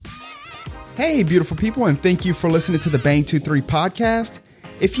Hey, beautiful people, and thank you for listening to the Bang 23 podcast.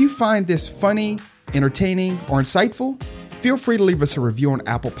 If you find this funny, entertaining, or insightful, feel free to leave us a review on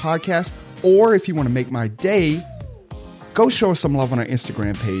Apple Podcasts, or if you want to make my day, go show us some love on our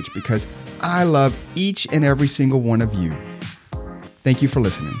Instagram page because I love each and every single one of you. Thank you for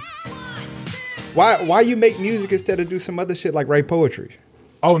listening. Why you make music instead of do some other shit like write poetry?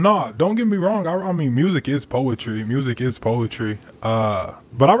 Oh, no, don't get me wrong. I mean, music is poetry.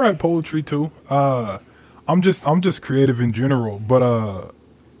 But I write poetry too. I'm just creative in general. But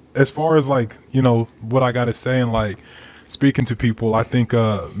as far as like, you know, what I got to say and like speaking to people, I think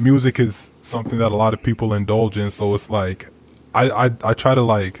music is something that a lot of people indulge in. So it's like I try to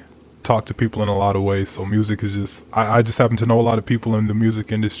like talk to people in a lot of ways. So music is just I just happen to know a lot of people in the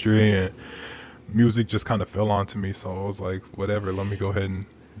music industry, and music just kind of fell onto me, so I was like, whatever, let me go ahead and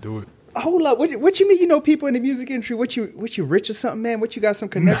do it. Hold up, what you mean? You know people in the music industry? What you rich or something, man? What you got some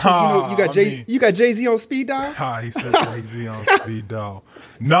connections? Nah, you got Jay-Z on speed dial? He said Jay-Z on speed dial.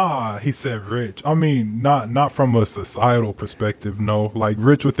 Nah, he said rich. I mean, not from a societal perspective, no. Like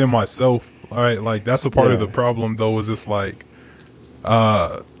rich within myself. All right, like that's a part of the problem though. Is just like,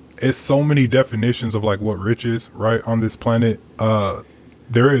 it's so many definitions of like what rich is, right, on this planet.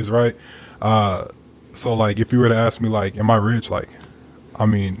 There is, right. So like, if you were to ask me, like, am I rich? Like, I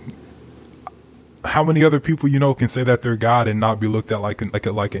mean, how many other people, you know, can say that they're God and not be looked at like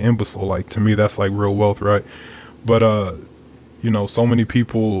an imbecile? Like, to me, that's like real wealth, right? But, you know, so many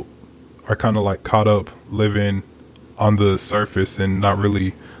people are kind of like caught up living on the surface and not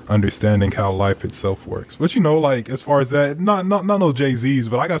really understanding how life itself works. But, you know, like, as far as that, not no Jay-Z's,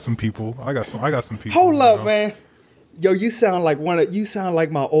 but I got some people. I got some people. Hold up, man. Yo, you sound like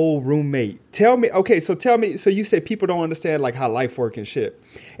my old roommate. Tell me, so you said people don't understand like how life works and shit.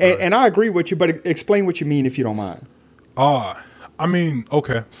 And I agree with you, but explain what you mean if you don't mind. I mean,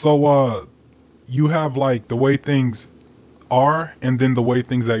 okay. So you have like the way things are and then the way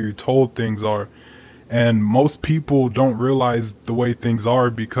things that you're told things are. And most people don't realize the way things are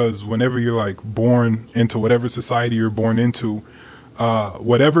because whenever you're like born into whatever society you're born into,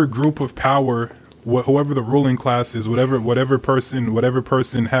 whatever group of power, whoever the ruling class is, whatever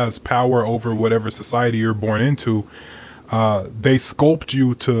person has power over whatever society you're born into, they sculpt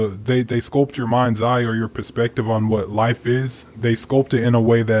your mind's eye or your perspective on what life is. They sculpt it in a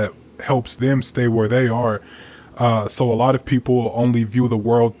way that helps them stay where they are. So a lot of people only view the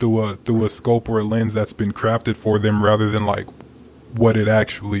world through a scope or a lens that's been crafted for them rather than like what it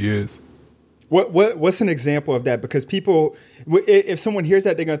actually is. What's an example of that? Because people, if someone hears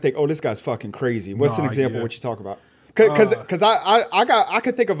that, they're gonna think, "Oh, this guy's fucking crazy." What's an example of what you talk about? Because I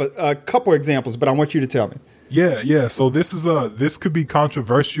could think of a couple examples, but I want you to tell me. Yeah. So this could be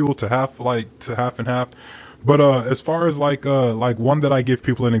controversial to half and half, but as far as like one that I give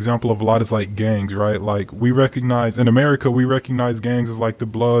people an example of a lot is like gangs, right? Like in America we recognize gangs as like the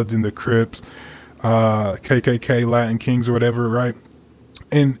Bloods and the Crips, KKK, Latin Kings or whatever, right?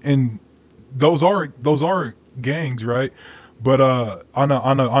 And those are gangs, right? But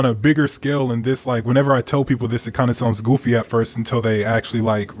on a bigger scale, and this, like, whenever I tell people this, it kind of sounds goofy at first until they actually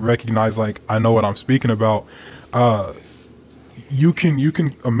like recognize like I know what I'm speaking about. You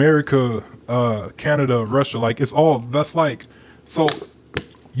can America, Canada, Russia, like it's all that's like. So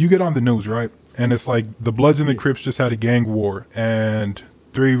you get on the news, right? And it's like the Bloods and the Crips just had a gang war and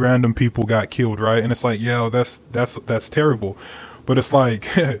 3 random people got killed, right? And it's like, yeah, that's terrible. But it's like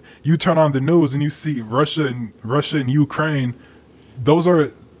you turn on the news and you see Russia and Ukraine.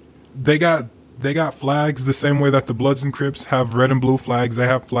 They got flags the same way that the Bloods and Crips have red and blue flags. They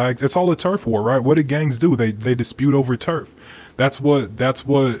have flags. It's all a turf war, right? What do gangs do? They dispute over turf. That's what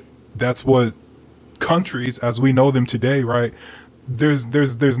countries as we know them today, right?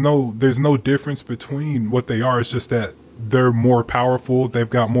 There's no difference between what they are. It's just that they're more powerful. They've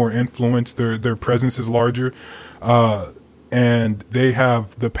got more influence. Their presence is larger. And they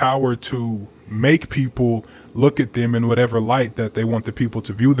have the power to make people look at them in whatever light that they want the people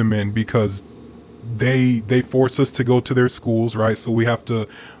to view them in, because they force us to go to their schools, right? So we have to,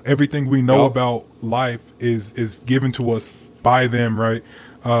 everything we know about life is given to us by them, right?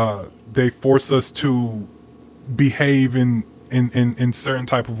 They force us to behave in certain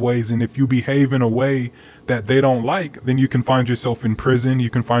type of ways. And if you behave in a way that they don't like, then you can find yourself in prison, you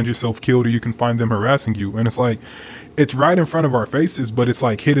can find yourself killed, or you can find them harassing you. And it's like, it's right in front of our faces, but it's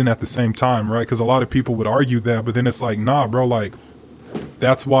like hidden at the same time, right? Because a lot of people would argue that, but then it's like, nah, bro, like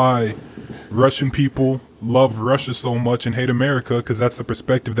that's why Russian people love Russia so much and hate America, because that's the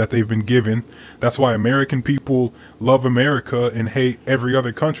perspective that they've been given. That's why American people love America and hate every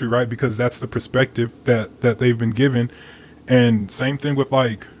other country, right? Because that's the perspective that they've been given. And same thing with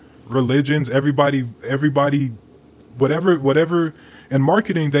like religions, everybody, whatever. In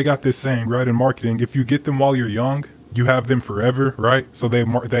marketing, they got this saying, right? In marketing, if you get them while you're young, you have them forever, right? So they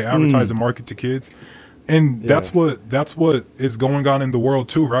advertise and market to kids, and that's what is going on in the world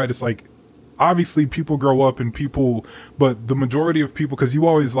too, right? It's like, obviously people grow up and but the majority of people, because you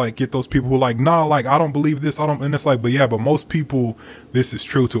always like get those people who like, nah, like I don't believe this, and it's like, but most people, this is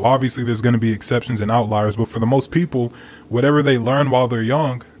true too. Obviously there's going to be exceptions and outliers, but for the most people, whatever they learn while they're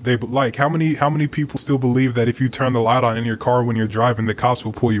young, they like, how many people still believe that if you turn the light on in your car when you're driving, the cops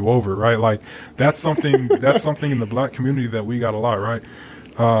will pull you over, right? Like that's something in the black community that we got a lot, right?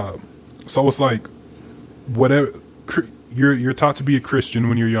 So it's like, whatever. You're taught to be a Christian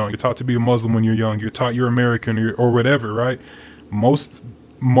when you're young. You're taught to be a Muslim when you're young. You're taught you're American or whatever, right? Most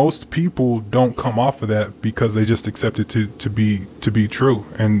people don't come off of that because they just accept it to be true.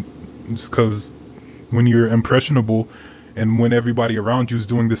 And it's because when you're impressionable and when everybody around you is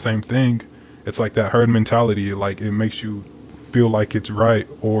doing the same thing, it's like that herd mentality. Like it makes you feel like it's right.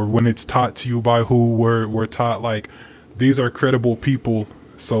 Or when it's taught to you by who we're taught, like these are credible people,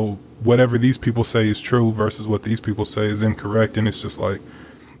 so whatever these people say is true versus what these people say is incorrect. And it's just like,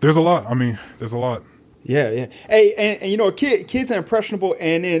 there's a lot. Yeah. Hey, and you know, kids are impressionable.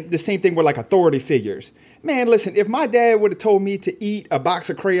 And then the same thing with like authority figures. Man, listen, if my dad would have told me to eat a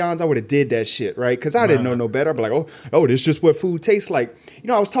box of crayons, I would have did that shit, right? Because I didn't know no better. I'd be like, oh, this is just what food tastes like. You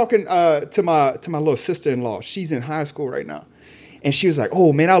know, I was talking to my little sister-in-law. She's in high school right now. And she was like,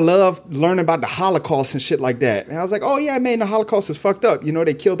 oh, man, I love learning about the Holocaust and shit like that. And I was like, oh, yeah, man, the Holocaust is fucked up. You know,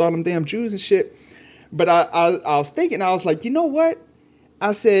 they killed all them damn Jews and shit. But I was thinking, I was like, you know what?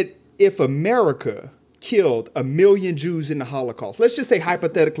 I said, if America killed 1 million Jews in the Holocaust, let's just say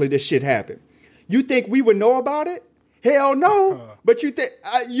hypothetically this shit happened, you think we would know about it? Hell no. But you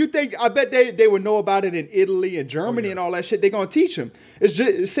think I bet they would know about it in Italy and Germany and all that shit. They're going to teach them. It's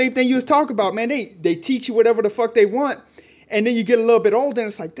just the same thing you was talking about, man. They teach you whatever the fuck they want. And then you get a little bit older and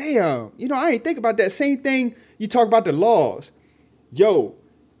it's like, damn, you know, I ain't think about that. Same thing, you talk about the laws. Yo,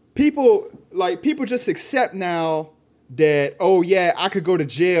 people just accept now that, oh yeah, I could go to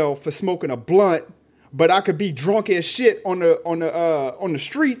jail for smoking a blunt, but I could be drunk as shit on the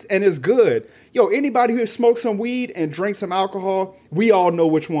streets and it's good. Yo, anybody who smokes some weed and drinks some alcohol, we all know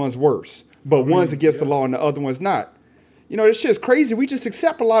which one's worse. But one's against the law and the other one's not. You know, this shit's crazy. We just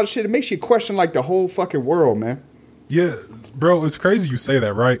accept a lot of shit. It makes you question like the whole fucking world, man. Yeah, bro, it's crazy you say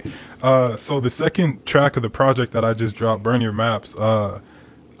that, right? So the second track of the project that I just dropped, Burn Your Maps,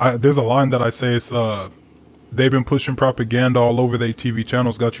 there's a line that I say, it's they've been pushing propaganda all over their TV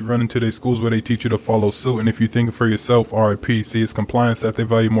channels, got you running to their schools where they teach you to follow suit. And if you think for yourself, RIP, see, it's compliance that they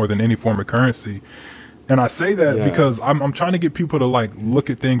value more than any form of currency. And I say that because I'm trying to get people to like look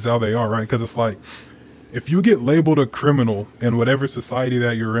at things how they are, right? Because it's like, if you get labeled a criminal in whatever society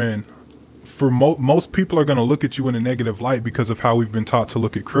that you're in, for most people are going to look at you in a negative light because of how we've been taught to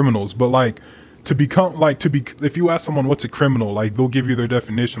look at criminals. But like if you ask someone what's a criminal, like they'll give you their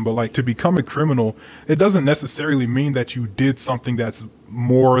definition, but like to become a criminal, it doesn't necessarily mean that you did something that's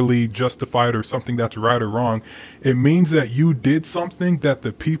morally justified or something that's right or wrong. It means that you did something that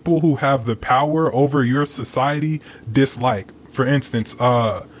the people who have the power over your society dislike. For instance,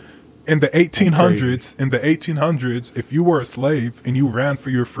 in the 1800s, if you were a slave and you ran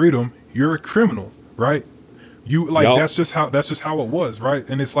for your freedom, you're a criminal, right? You like that's just how it was, right?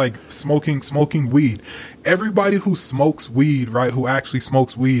 And it's like smoking weed. Everybody who smokes weed, right, who actually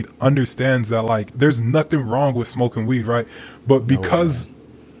smokes weed understands that like there's nothing wrong with smoking weed, right? But because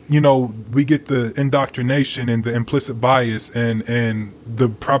you know, we get the indoctrination and the implicit bias and the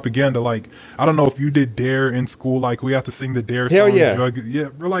propaganda. Like, I don't know if you did DARE in school. Like, we have to sing the DARE song. Yeah,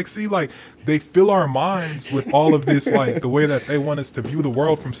 we're like, see, like, they fill our minds with all of this, like, the way that they want us to view the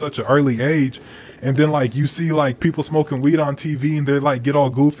world from such an early age. And then, like, you see, like, people smoking weed on TV and they like, get all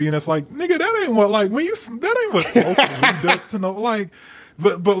goofy. And it's like, nigga, that ain't what, like, that ain't what smoking weed does to know. Like,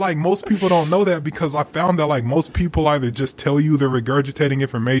 But like most people don't know that, because I found that like most people either just tell you they're regurgitating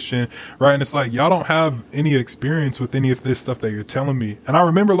information, right? And it's like, y'all don't have any experience with any of this stuff that you're telling me. And I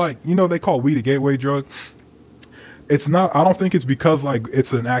remember, like, you know, they call weed a gateway drug. It's not, I don't think it's because like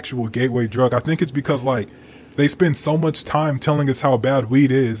it's an actual gateway drug. I think it's because like they spend so much time telling us how bad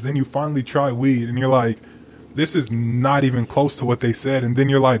weed is. Then you finally try weed and you're like, this is not even close to what they said. And then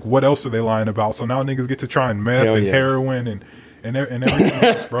you're like, what else are they lying about? So now niggas get to trying meth and heroin and everything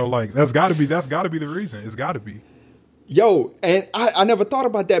else, bro. Like, that's gotta be the reason. It's gotta be. Yo, and I never thought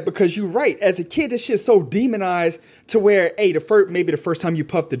about that, because you're right. As a kid, this shit's so demonized to where, hey, maybe the first time you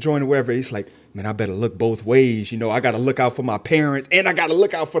puff the joint or whatever, it's like, man, I better look both ways. You know, I got to look out for my parents and I got to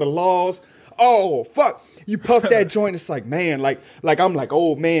look out for the laws. oh fuck, you puff that joint, it's like, man, like I'm like,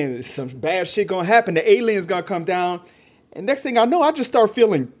 oh man, some bad shit gonna happen. The aliens gonna come down. And next thing I know, I just start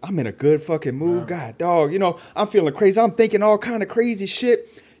feeling I'm in a good fucking mood. God dog, I'm feeling crazy. I'm thinking all kind of crazy shit.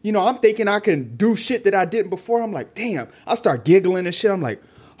 I'm thinking I can do shit that I didn't before. I'm like, damn. I start giggling and shit. I'm like,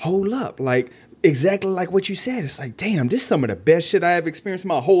 hold up. Like, exactly like what you said. It's like, damn, this is some of the best shit I have experienced in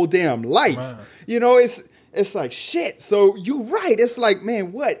my whole damn life. Man. It's like, shit. So you're right. It's like,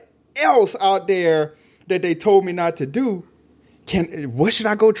 man, what else out there that they told me not to do? What should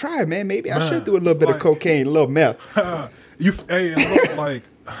I go try, man? Maybe I should do a little bit of cocaine, a little meth. He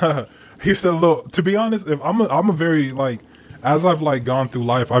said a little. To be honest, if I'm a very as I've gone through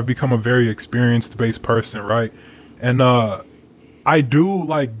life, I've become a very experienced based person, right? And I do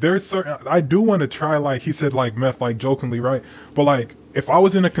there's certain I do want to try he said meth jokingly, right? But if I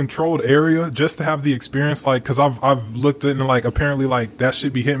was in a controlled area just to have the experience, because I've looked at and apparently that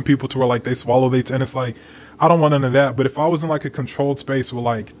should be hitting people to where they swallow and it's I don't want none of that. But if I was in a controlled space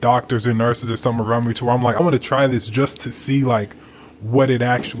with doctors or nurses or something around me to where I'm I want to try this just to see what it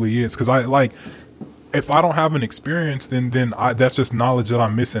actually is, because if I don't have an experience, then that's just knowledge that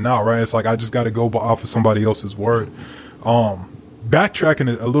I'm missing out, right? It's I just got to go off of somebody else's word. Backtracking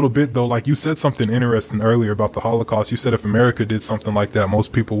it a little bit though, you said something interesting earlier about the Holocaust. You said if America did something like that,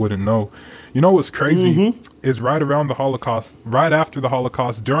 most people wouldn't know. What's crazy is right around the Holocaust, right after the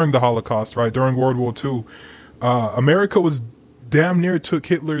Holocaust, during the Holocaust, right, during World War II, America was damn near took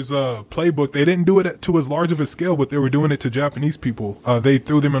Hitler's playbook. They didn't do it to as large of a scale, but they were doing it to Japanese people. They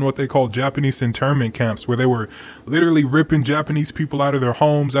threw them in what they called Japanese internment camps, where they were literally ripping Japanese people out of their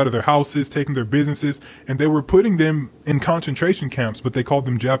homes, out of their houses, taking their businesses, and they were putting them in concentration camps, but they called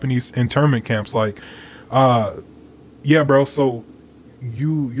them Japanese internment camps. Yeah, bro. So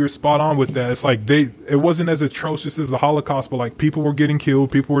you're spot on with that. It's it wasn't as atrocious as the Holocaust, but people were getting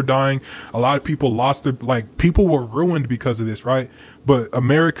killed, people were dying, a lot of people lost their people were ruined because of this, right? But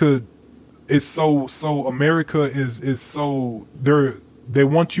America is so America is so they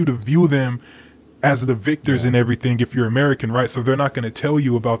want you to view them as the victors and everything if you're American, right? So they're not going to tell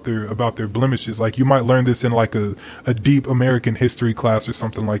you about their blemishes. You might learn this in a deep American history class or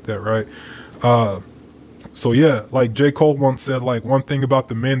something like that, right? So yeah, J. Cole once said, one thing about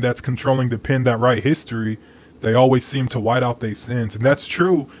the men that's controlling the pen that write history, they always seem to white out their sins. And that's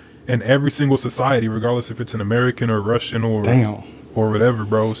true in every single society, regardless if it's an American or Russian or whatever,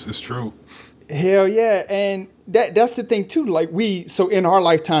 bro. It's true. Hell yeah. And that's the thing too. So in our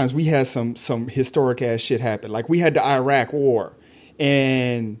lifetimes, we had some historic ass shit happen. We had the Iraq War,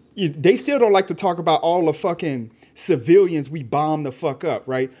 and they still don't like to talk about all the fucking civilians we bombed the fuck up,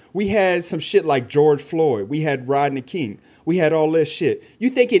 right? We had some shit like George Floyd. We had Rodney King. We had all this shit. You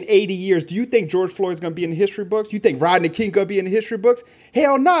think in 80 years, do you think George Floyd's going to be in the history books? You think Rodney King going to be in the history books?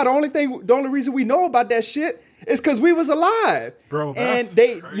 Hell no. The only reason we know about that shit is because we was alive. Bro, that's and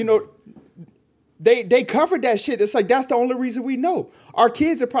they, crazy. They covered that shit. It's that's the only reason we know. Our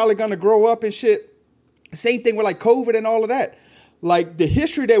kids are probably going to grow up and shit. Same thing with COVID and all of that. The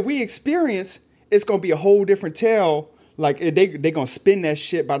history that we experience, it's going to be a whole different tale. They going to spin that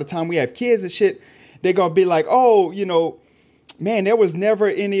shit by the time we have kids and shit. They're going to be oh, man, there was never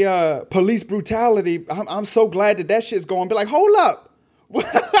any police brutality. I'm so glad that shit's going to be hold up.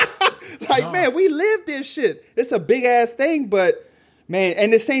 Man, we lived this shit. It's a big ass thing, but man,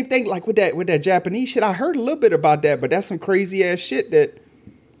 and the same thing with that Japanese shit. I heard a little bit about that, but that's some crazy ass shit that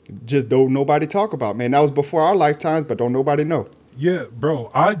just don't nobody talk about, man. That was before our lifetimes, but don't nobody know. Yeah,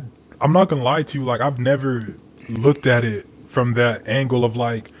 bro. I'm not gonna lie to you. I've never looked at it from that angle of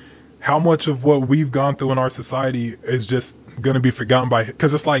how much of what we've gone through in our society is just gonna be forgotten by.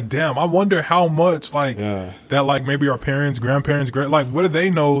 Because it's damn. I wonder how much that maybe our parents, grandparents, what do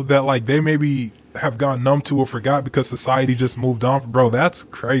they know that they maybe have gone numb to or forgot because society just moved on, bro. That's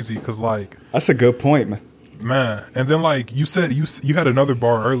crazy. Because that's a good point, man. And then you said you had another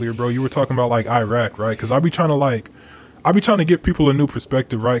bar earlier, bro. You were talking about Iraq, right? Because I be trying to give people a new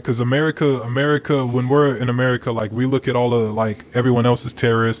perspective, right? Because America, when we're in America, we look at all of everyone else as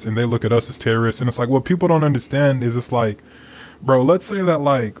terrorists, and they look at us as terrorists, and it's what people don't understand is it's bro, let's say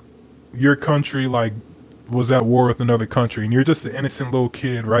that your country was at war with another country, and you're just an innocent little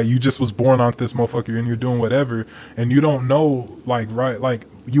kid, right? You just was born onto this motherfucker, and you're doing whatever, and you don't know, right?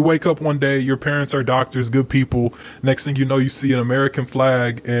 You wake up one day, your parents are doctors, good people. Next thing you know, you see an American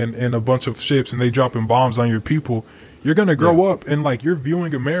flag and a bunch of ships, and they dropping bombs on your people. You're going to grow up and you're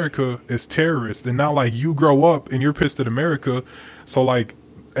viewing America as terrorists, and now you grow up and you're pissed at America. So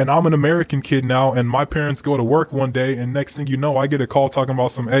and I'm an American kid now, and my parents go to work one day, and next thing you know, I get a call talking about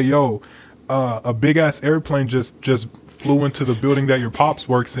some, hey, yo, a big ass airplane just flew into the building that your pops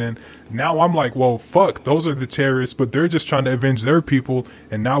works in. Now I'm like, well, fuck, those are the terrorists, but they're just trying to avenge their people,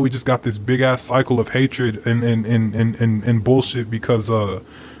 and now we just got this big ass cycle of hatred and bullshit because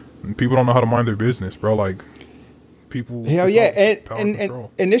people don't know how to mind their business, bro. Like, people, hell yeah,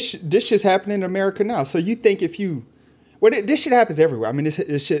 and this shit's happening in America now. So you think if you, well, this shit happens everywhere. I mean,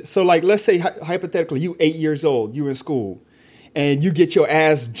 this shit. So like, let's say hypothetically, you 8 years old, you in school, and you get your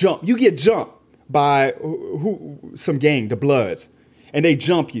ass jumped. You get jumped by some gang, the Bloods, and they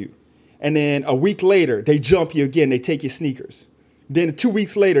jump you. And then a week later, they jump you again. They take your sneakers. Then 2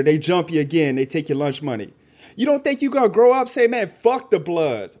 weeks later, they jump you again. They take your lunch money. You don't think you're going to grow up say, man, fuck the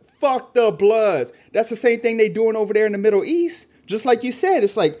Bloods. Fuck the Bloods. That's the same thing they doing over there in the Middle East. Just like you said,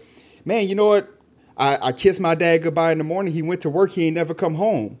 it's like, man, you know what? I kissed my dad goodbye in the morning. He went to work. He ain't never come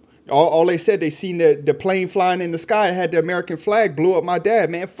home. All they said, they seen the plane flying in the sky. It had the American flag, blew up my dad.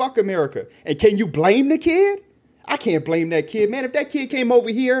 Man, fuck America. And can you blame the kid? I can't blame that kid, man. If that kid came over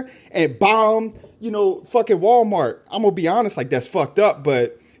here and bombed, fucking Walmart, I'm going to be honest, like, that's fucked up.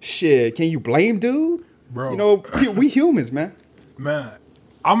 But shit, can you blame dude? Bro. We humans, man. Man,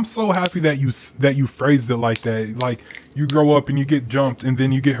 I'm so happy that you phrased it like that. Like, you grow up and you get jumped and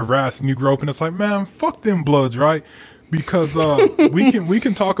then you get harassed and you grow up and it's like, man, fuck them Bloods, right? Because we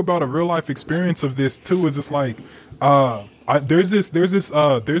can talk about a real life experience of this too. Is just like there's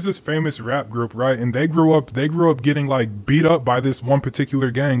this famous rap group, right? And they grew up getting like beat up by this one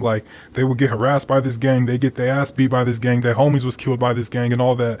particular gang. Like, they would get harassed by this gang, they get their ass beat by this gang, their homies was killed by this gang and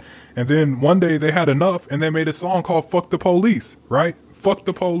all that. And then one day they had enough and they made a song called "Fuck the Police," right? Fuck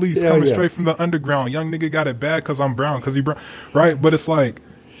the police, coming straight from the underground. Young nigga got it bad because I'm brown, because he brown, right? But it's like,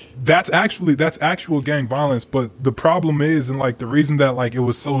 that's actual gang violence. But the problem is, and like the reason that like it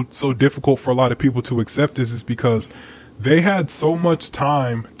was so difficult for a lot of people to accept this is because they had so much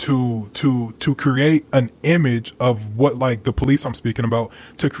time to create an image of what, like, the police I'm speaking about,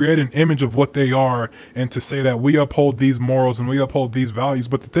 to create an image of what they are and to say that we uphold these morals and we uphold these values.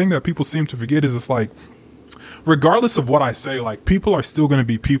 But the thing that people seem to forget is, it's like, regardless of what I say, like, people are still going to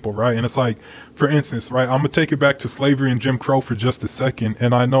be people, right? And it's like, for instance, right, I'm going to take it back to slavery and Jim Crow for just a second.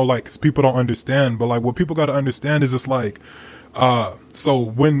 And I know, like, 'cause people don't understand, but like, what people got to understand is, it's like, so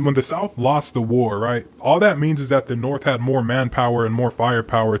when the South lost the war, right, all that means is that the North had more manpower and more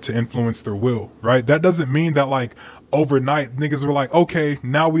firepower to influence their will, right? That doesn't mean that, like, overnight niggas were like, okay,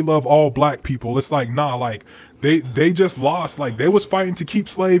 now we love all black people. It's like, nah, like, they just lost. Like, they was fighting to keep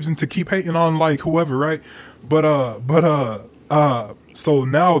slaves and to keep hating on, like, whoever, right? So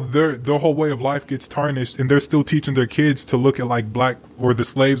now their whole way of life gets tarnished, and they're still teaching their kids to look at, like, black, or the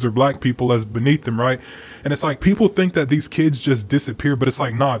slaves or black people, as beneath them, right? And it's like, people think that these kids just disappear, but it's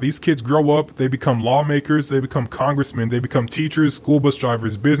like, nah, these kids grow up, they become lawmakers, they become congressmen, they become teachers, school bus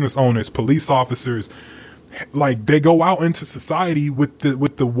drivers, business owners, police officers. Like, they go out into society with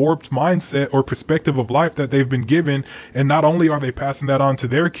the warped mindset or perspective of life that they've been given, and not only are they passing that on to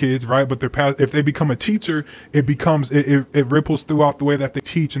their kids, right, but if they become a teacher, it ripples throughout the way that they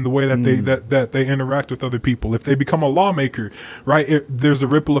teach and the way that they interact with other people. If they become a lawmaker, right, there's a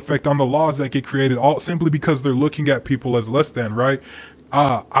ripple effect on the laws that get created, all simply because they're looking at people as less than, right?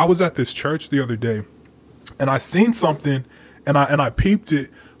 I was at this church the other day, and I seen something, and I peeped it.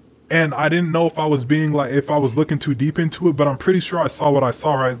 And I didn't know if I was looking too deep into it, but I'm pretty sure I saw what I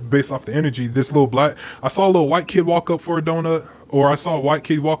saw, right, based off the energy. I saw a little white kid walk up for a donut,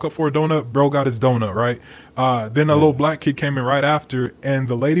 bro got his donut, right? Then a little black kid came in right after, and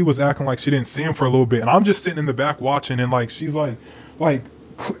the lady was acting like she didn't see him for a little bit. And I'm just sitting in the back watching, and like, she's like, and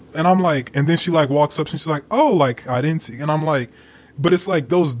I'm like, and then she like walks up and she's like, oh, like, I didn't see. And I'm like, but it's like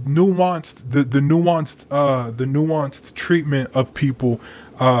those nuanced, the nuanced treatment of people.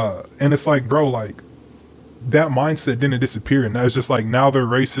 And it's like, bro, like, that mindset didn't disappear. And it's just like, now they're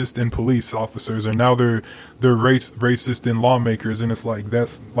racist in police officers, or now they're racist in lawmakers. And it's like,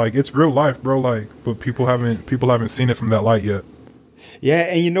 that's like, it's real life, bro. Like, but people haven't seen it from that light yet. Yeah.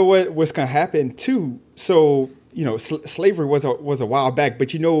 And you know what's going to happen too. So, slavery was a while back,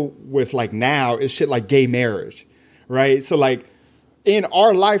 but what's like now is shit like gay marriage, right? So like, in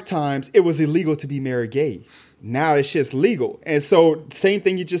our lifetimes, it was illegal to be married gay. Now it's just legal. And so same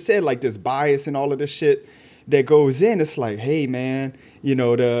thing you just said, like this bias and all of this shit that goes in. It's like, hey, man,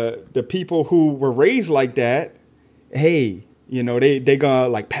 the people who were raised like that, hey, they gonna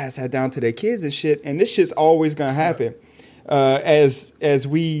like pass that down to their kids and shit. And this shit's always gonna happen as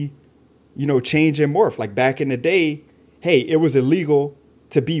we, change and morph. Like back in the day, hey, it was illegal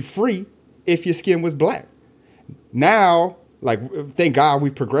to be free if your skin was black. Now, like, thank God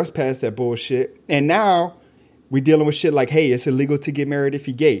we progressed past that bullshit. And now we're dealing with shit like, hey, it's illegal to get married if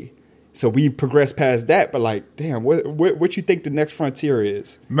you're gay. So we progressed past that, but like, damn, what you think the next frontier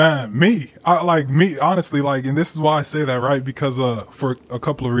is? Man, me, honestly, like, and this is why I say that, right? Because, for a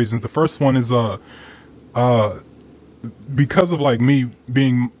couple of reasons. The first one is, because of like me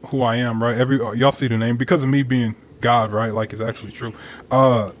being who I am, right? Y'all see the name, because of me being God, right? Like, it's actually true.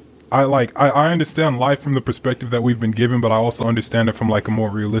 I understand life from the perspective that we've been given, but I also understand it from like a more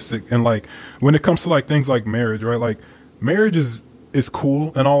realistic, and like when it comes to like things like marriage, right? Like marriage is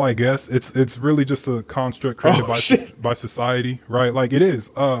cool and all, I guess. It's really just a construct created by society, right? Like it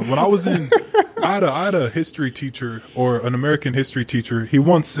is. When I was in, I had a history teacher, or an American history teacher. He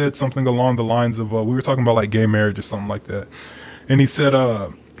once said something along the lines of, we were talking about like gay marriage or something like that, and he said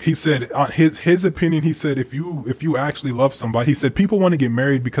his opinion, he said, if you actually love somebody, he said people want to get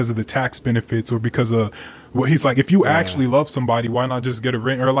married because of the tax benefits, or because of what, he's like, if you actually love somebody, why not just get a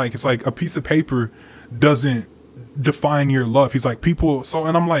ring? Or like, it's like a piece of paper doesn't define your love. He's like, people, so,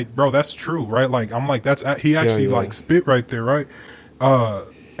 and I'm like, bro, that's true, right? Like, I'm like, he actually like spit right there, right?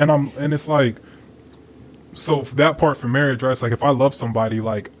 And it's like, so for that part for marriage, right? It's like, if I love somebody,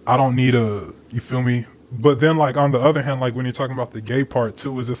 like, I don't need you feel me? But then, like, on the other hand, like, when you're talking about the gay part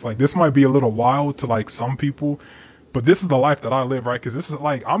too, is just like, this might be a little wild to like some people, but this is the life that I live, right? Because this is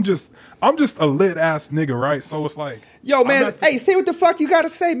like, I'm just a lit ass nigga, right? So it's like, yo, man, hey, say what the fuck you gotta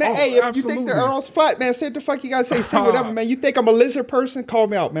say, man. Oh, hey, if absolutely. you think the Earl's flat, man, say what the fuck you gotta say. Say whatever, man. You think I'm a lizard person? Call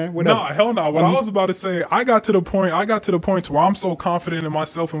me out, man. Whatever. No, hell no. What I was about to say, I got to the point to where I'm so confident in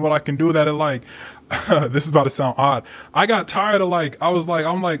myself and what I can do that it like, this is about to sound odd. I got tired of like,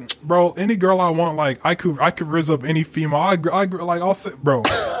 I'm like, bro, any girl I want, like, I could rizz up any female. I'll say, bro,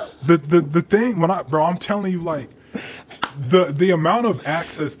 the thing I'm telling you, like, the amount of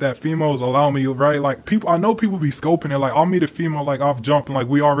access that females allow me, right? Like, I know people be scoping it, like, I'll meet a female, like, off jump, and like,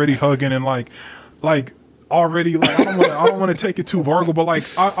 we already hugging, and like already, like, I don't want to take it too vulgar, but like,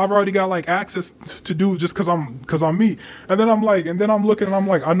 I've already got like access to do just cause I'm me. And then I'm looking and I'm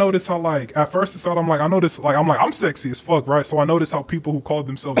like, I notice how, like, at first it's thought, I'm sexy as fuck, right? So I notice how people who called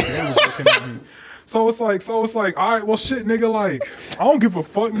themselves gay was looking at me. So it's like, all right, well, shit, nigga, like, I don't give a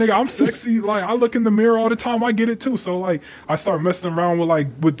fuck, nigga. I'm sexy. Like, I look in the mirror all the time. I get it too. So like, I start messing around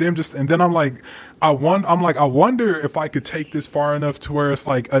with them and then I'm like, I wonder if I could take this far enough to where it's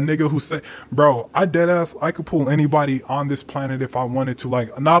like a nigga who say, bro, I could pull anybody on this planet if I wanted to.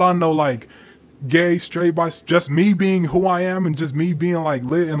 Like, not on no like gay, straight, by just me being who I am and just me being like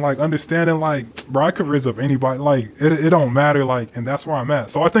lit and like understanding, like, bro, I could rizz up anybody. Like, it don't matter. Like, and that's where I'm at.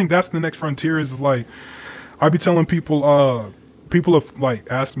 So I think that's the next frontier is like, I be telling people, people have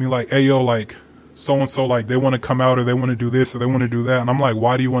like asked me like, hey, yo, like, so-and-so, like, they want to come out or they want to do this or they want to do that. And I'm like,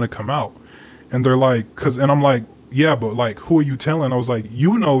 why do you want to come out? And they're like, and I'm like, yeah, but like, who are you telling? I was like,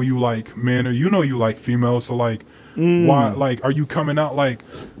 you know, you like men, or you know, you like females. So like, why, like, are you coming out? Like,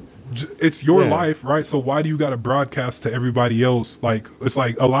 it's your life, right? So why do you got to broadcast to everybody else? Like, it's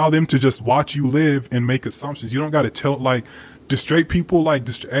like, allow them to just watch you live and make assumptions. You don't got to tell, like, the straight people, like,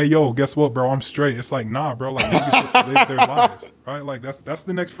 hey, yo, guess what, bro? I'm straight. It's like, nah, bro, like, niggas just live their lives, right? Like, that's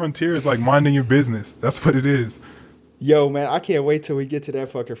the next frontier, is like minding your business. That's what it is. Yo, man, I can't wait till we get to that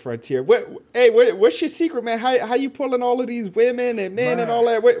fucking frontier. What's your secret, man? How you pulling all of these women and men and all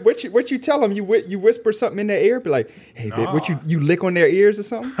that? What you tell them? You whisper something in their ear, be like, hey, babe, what you lick on their ears or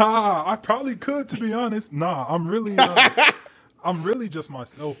something? I probably could, to be honest. Nah, I'm really just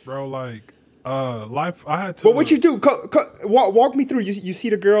myself, bro. Like, life, I had to. Well, what you do? Walk me through. You see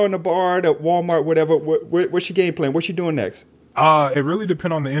the girl in the bar, the Walmart, whatever. What's your game plan? What you doing next? It really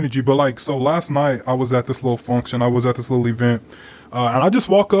depends on the energy, but like, so last night I was at this little function, I was at this little event, and I just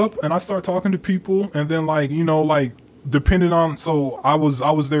walk up and I start talking to people, and then like, you know, like, depending on, so I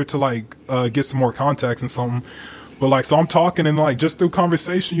was there to like, get some more contacts and something, but like, so I'm talking and like, just through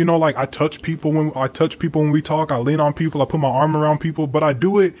conversation, you know, like, I touch people when we talk, I lean on people, I put my arm around people, but I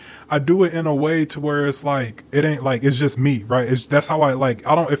do it in a way to where it's like, it ain't like, it's just me, right? That's how I like,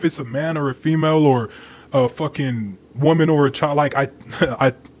 I don't, if it's a man or a female or a fucking woman or a child, like, I'm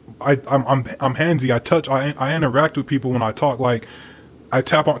handsy. I touch, I interact with people when I talk, like, I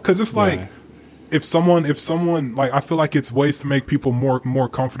tap on, cause it's like, if someone, like, I feel like it's ways to make people more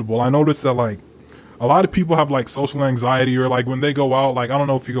comfortable. I noticed that, like, a lot of people have like social anxiety, or like when they go out, like, I don't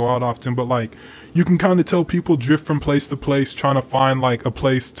know if you go out often, but like, you can kind of tell people drift from place to place, trying to find like a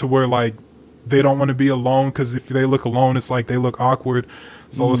place to where like they don't want to be alone, cause if they look alone, it's like they look awkward.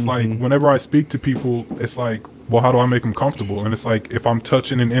 So it's like, whenever I speak to people, it's like, well, how do I make them comfortable? And it's like, if I'm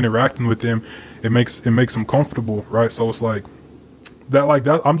touching and interacting with them, it makes them comfortable, right? So it's like that, like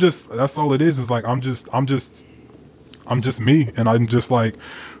that. That's all it is. Is like, I'm just me, and I'm just like,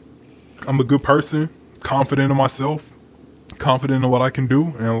 I'm a good person, confident in myself, confident in what I can do,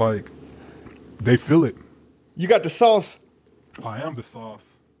 and like, they feel it. You got the sauce. I am the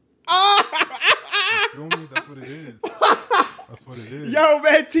sauce. You feel me? That's what it is. That's what it is. Yo,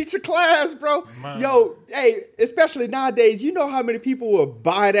 man, teach a class, bro. Man. Yo, hey, especially nowadays, you know how many people will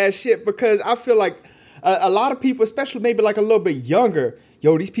buy that shit? Because I feel like a lot of people, especially maybe like a little bit younger,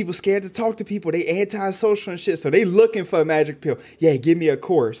 yo, these people scared to talk to people. They antisocial and shit. So they looking for a magic pill. Yeah, give me a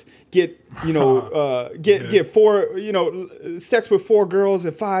course. Get 4, sex with 4 girls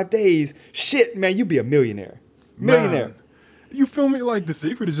in 5 days. Shit, man, you be a millionaire. Millionaire. Man, you feel me? Like, the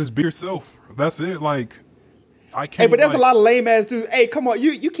secret is just be yourself. That's it. Like, I can't. Hey, but there's a lot of lame ass dudes. Hey, come on,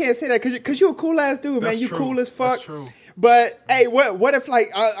 you can't say that because you a cool ass dude, man. You true. cool as fuck. That's true. But hey, what if like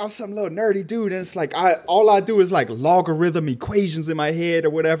I'm some little nerdy dude and it's like all I do is like logarithm equations in my head or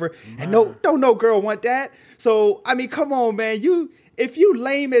whatever, and no girl want that. So I mean, come on, man. If you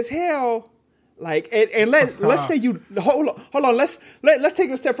lame as hell, like and let's say you hold on. Let's take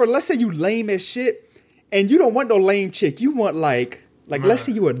it a step further. Let's say you lame as shit, and you don't want no lame chick. You want like let's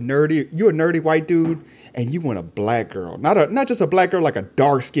say you're a nerdy white dude. And you want a black girl, not just a black girl, like a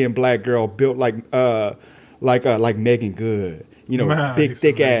dark skinned black girl built like Megan Good, Man, big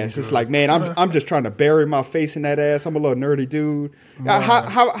thick ass. It's like, man, I'm just trying to bury my face in that ass. I'm a little nerdy dude.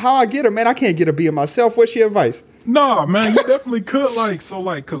 How I get her, man? I can't get her being myself. What's your advice? Nah, man, you definitely could. So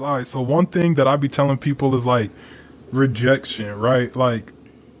one thing that I be telling people is like rejection, right? Like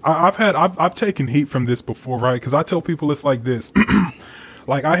I've taken heat from this before, right? Because I tell people it's like this.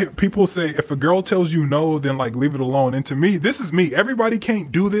 Like, I hear people say, if a girl tells you no, then like leave it alone. And to me, this is me. Everybody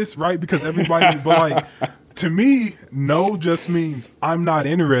can't do this, right? Because everybody, but like, to me, no just means I'm not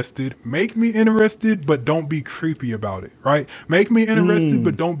interested. Make me interested, but don't be creepy about it, right? Make me interested,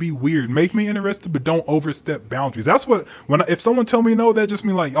 but don't be weird. Make me interested, but don't overstep boundaries. That's what, if someone tell me no, that just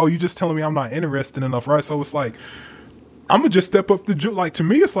mean like, oh, you just telling me I'm not interested enough, right? So it's like, I'm gonna just step up the like, to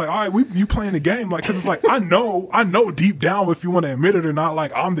me it's like, all right, you playing the game, like, because it's like I know deep down, if you want to admit it or not,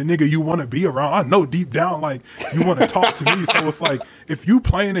 like I'm the nigga you want to be around. I know deep down like you want to talk to me. So it's like, if you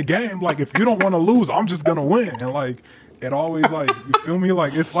playing the game, like if you don't want to lose, I'm just gonna win. And like it always, like, you feel me,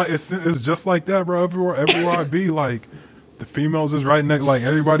 like it's like it's just like that, bro. Everywhere I be, like the females is right next, like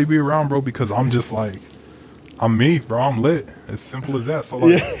everybody be around, bro, because I'm just like, I'm me, bro. I'm lit. As simple as that. So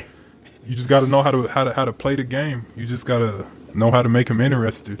like, yeah. You just got to know how to play the game. You just got to know how to make them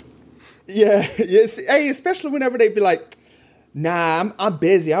interested. Yeah. Yes. Hey, especially whenever they be like, nah, I'm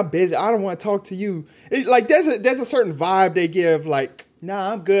busy. I don't want to talk to you. Like there's a certain vibe they give, like,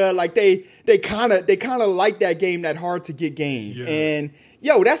 nah, I'm good. Like they kind of like that game, that hard to get game. Yeah. And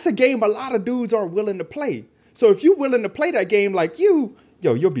yo, that's a game a lot of dudes aren't willing to play. So if you're willing to play that game, like you'll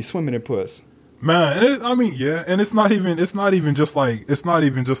be swimming in puss. Man, and it's not even just like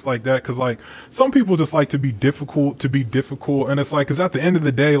that, because like some people just like to be difficult, and it's like, because at the end of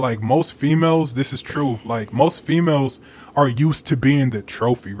the day, like most females, this is true, like most females are used to being the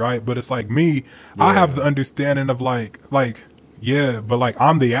trophy, right? But it's like me, yeah. I have the understanding of like yeah, but like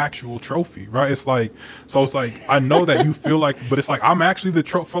I'm the actual trophy, right? It's like, so it's like, I know that you feel like, but it's like I'm actually the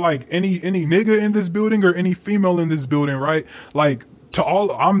trophy for like any nigga in this building or any female in this building, right? Like, to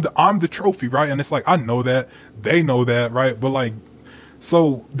all, I'm the trophy, right? And it's like, I know that, they know that, right? But like,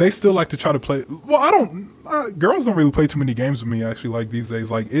 so they still like to try to play. Well, girls don't really play too many games with me actually, like these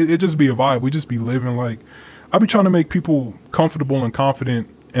days. Like it just be a vibe. We just be living, like, I be trying to make people comfortable and confident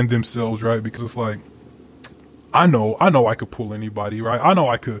in themselves, right? Because it's like, I know I could pull anybody, right? I know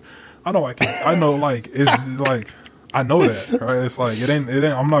like it's like, I know that, right? It's like, it ain't,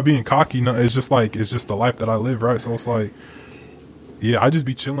 I'm not being cocky. No, it's just the life that I live, right? So it's like, yeah, I just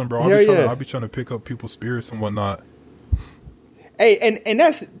be chilling, bro. I be trying to pick up people's spirits and whatnot. Hey, and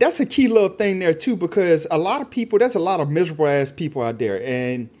that's a key little thing there too, because a lot of people, there's a lot of miserable ass people out there,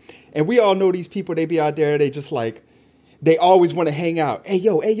 and we all know these people. They be out there, they just like, they always want to hang out. Hey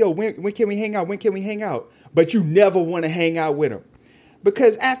yo, when can we hang out? When can we hang out? But you never want to hang out with them,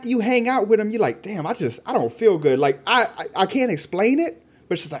 because after you hang out with them, you're like, damn, I don't feel good. Like I can't explain it,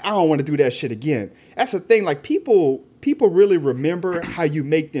 but it's just like, I don't want to do that shit again. That's the thing. Like people really remember how you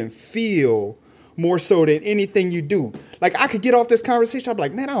make them feel more so than anything you do. Like I could get off this conversation, I'm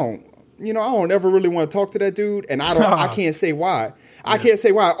like, man, I don't ever really want to talk to that dude, and I can't say why. I can't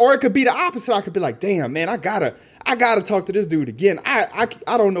say why. Or it could be the opposite. I could be like, damn, man, I gotta talk to this dude again. I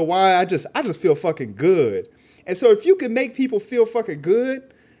don't know why. I just feel fucking good. And so if you can make people feel fucking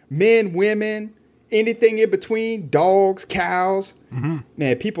good, men, women, anything in between, dogs, cows,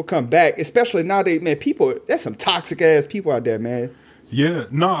 man, people come back. Especially nowadays, man, there's some toxic ass people out there, man. Yeah,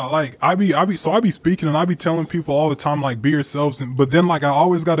 nah, like I be speaking and I be telling people all the time, like, be yourselves, but then like I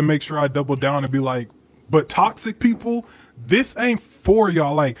always got to make sure I double down and be like, But toxic people, this ain't for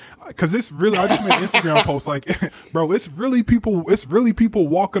y'all. Like, cause it's really, I just made an Instagram post like, bro, it's really people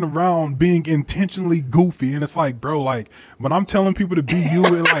walking around being intentionally goofy. And it's like, bro, like when I'm telling people to be you,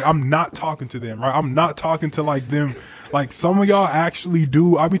 and like, I'm not talking to them, right? I'm not talking to like them. Like some of y'all actually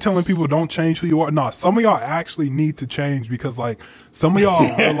do. I be telling people don't change who you are. Nah, some of y'all actually need to change because like some of y'all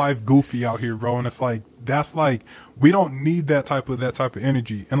are real life goofy out here, bro. And it's like, that's like, we don't need that type of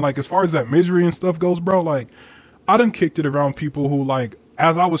energy. And like, as far as that misery and stuff goes, bro, like I done kicked it around people who like,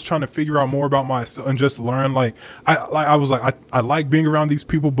 as I was trying to figure out more about myself and just learn, like, I was like, I like being around these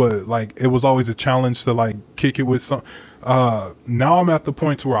people, but like, it was always a challenge to like kick it with some, now I'm at the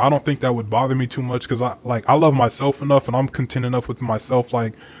point to where I don't think that would bother me too much. Cause I love myself enough and I'm content enough with myself.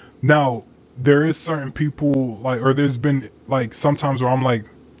 Like now there is certain people like, or there's been like sometimes where I'm like,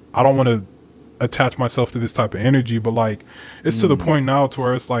 I don't want to attach myself to this type of energy, but like it's to the point now to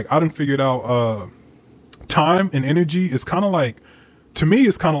where it's like I done figured out time and energy is kind of like, to me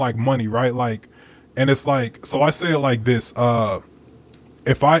it's kind of like money, right? Like, and it's like, so I say it like this,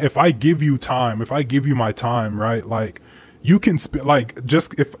 if I give you time, if I give you my time, right, like you can spend, like just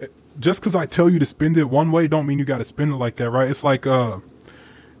because I tell you to spend it one way don't mean you got to spend it like that, right? It's like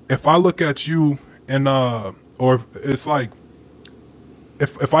if I look at you and or it's like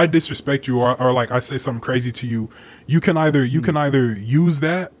if I disrespect you or like I say something crazy to you, you can either use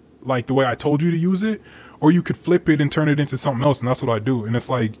that like the way I told you to use it, or you could flip it and turn it into something else, and that's what I do. And it's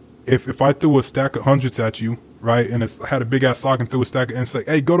like if I threw a stack of hundreds at you, right, and it's had a big ass sock and threw a stack and it's like,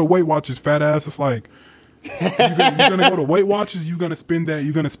 hey, go to Weight Watchers, fat ass. It's like you're gonna go to Weight Watchers, you're gonna spend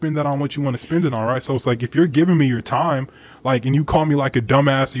that on what you want to spend it on, right? So it's like if you're giving me your time, like, and you call me like a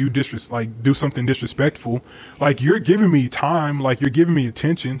dumbass or you do something disrespectful, like you're giving me time, like you're giving me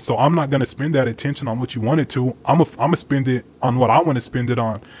attention, so I'm not gonna spend that attention on what you want it to. I'm gonna spend it on what I want to spend it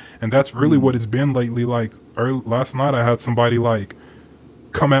on, and that's really what it's been lately. Like last night, I had somebody like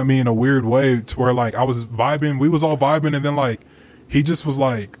come at me in a weird way to where like I was vibing, we was all vibing, and then like he just was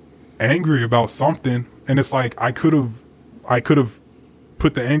like angry about something. And it's like I could have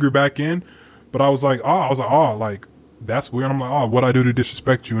put the anger back in, but I was like, like that's weird. I'm like, what'd I do to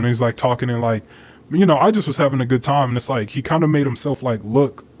disrespect you? And he's like talking and like, you know, I just was having a good time. And it's like he kind of made himself like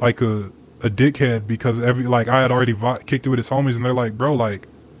look like a dickhead because I had already kicked it with his homies, and they're like, bro, like,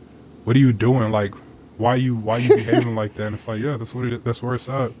 what are you doing? Like, why you behaving like that? And it's like, yeah, that's what it is. That's where it's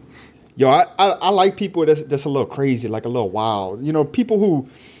at. Yo, I like people that's a little crazy, like a little wild. You know, people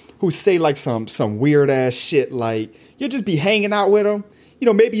who say like some weird ass shit, like you'll just be hanging out with them. You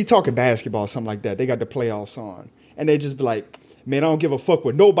know, maybe you talking basketball or something like that. They got the playoffs on. And they just be like, man, I don't give a fuck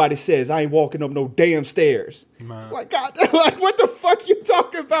what nobody says. I ain't walking up no damn stairs. Man. Like, God, like, what the fuck you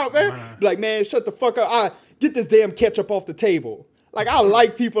talking about, man? Like, man, shut the fuck up. Get this damn ketchup off the table. Like, I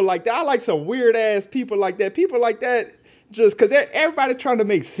like people like that. I like some weird ass people like that. People like that just because everybody trying to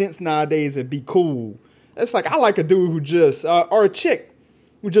make sense nowadays and be cool. It's like, I like a dude who just, or a chick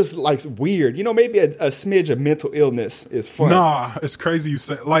who just likes weird. You know, maybe a smidge of mental illness is fun. Nah, it's crazy you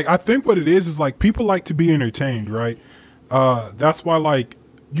say. Like, I think what it is like people like to be entertained, right? That's why, like,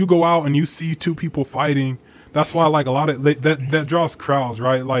 you go out and you see two people fighting. That's why, like, a lot of that draws crowds,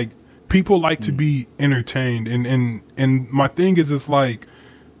 right? Like, people like to be entertained. And my thing is, it's like,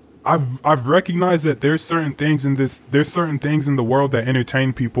 I've recognized that there's certain things in the world that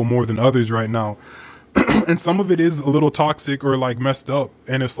entertain people more than others right now. And some of it is a little toxic or like messed up,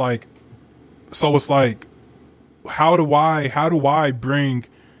 and it's like, so it's like, how do I bring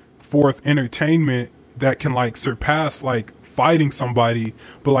forth entertainment that can like surpass like fighting somebody,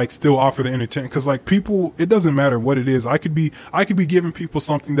 but like still offer the entertainment? Because like people, it doesn't matter what it is. I could be giving people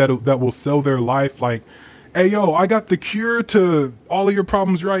something that will sell their life, like, hey yo, I got the cure to all of your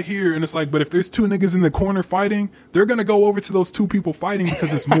problems right here. And it's like, but if there's two niggas in the corner fighting, they're gonna go over to those two people fighting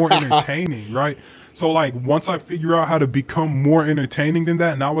because it's more entertaining, right? So like once I figure out how to become more entertaining than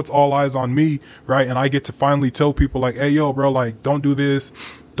that, now it's all eyes on me, right? And I get to finally tell people like, hey yo, bro, like don't do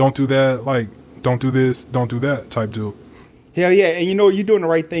this, don't do that, like don't do this, don't do that type deal. Hell yeah. And you know, you're doing the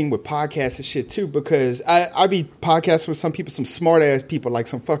right thing with podcasts and shit too, because I be podcasting with some people, some smart ass people, like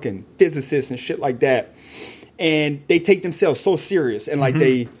some fucking physicists and shit like that. And they take themselves so serious, and like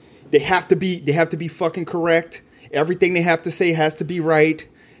they have to be fucking correct. Everything they have to say has to be right.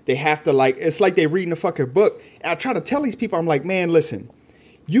 They have to, like, it's like they're reading a fucking book. And I try to tell these people, I'm like, man, listen,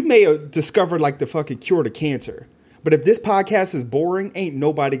 you may have discovered like the fucking cure to cancer, but if this podcast is boring, ain't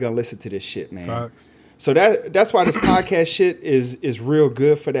nobody gonna listen to this shit, man. Facts. So that's why this podcast shit is real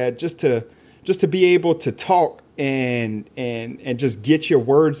good for that. Just to be able to talk and just get your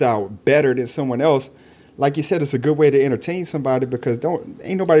words out better than someone else. like you said, it's a good way to entertain somebody because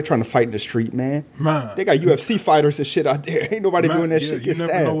ain't nobody trying to fight in the street, man. They got UFC fighters and shit out there. Ain't nobody doing that shit.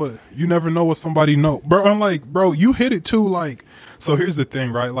 You never know what somebody know, bro. I'm like, bro, you hit it too. Like, so here's the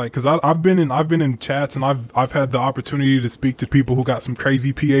thing, right? Like, because I've been in chats and I've had the opportunity to speak to people who got some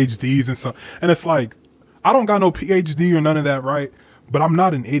crazy PhDs and stuff, and it's like, I don't got no PhD or none of that, right? But I'm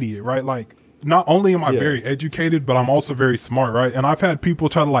not an idiot, right? Like, not only am I very educated, but I'm also very smart, right? And I've had people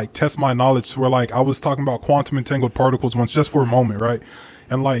try to like test my knowledge where like I was talking about quantum entangled particles once just for a moment, right?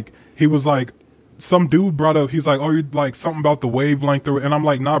 And like he was like, some dude brought up, he's like, oh, you're like something about the wavelength, and I'm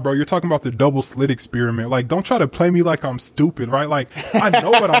like, nah, bro, you're talking about the double slit experiment. Like, don't try to play me like I'm stupid, right? Like, I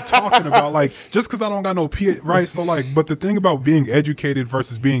know what I'm talking about. Like, just because I don't got no right? So like, but the thing about being educated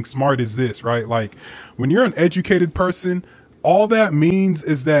versus being smart is this, right? Like, when you're an educated person, all that means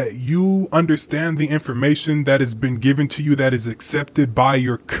is that you understand the information that has been given to you that is accepted by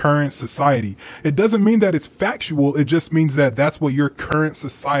your current society. It doesn't mean that it's factual. It just means that that's what your current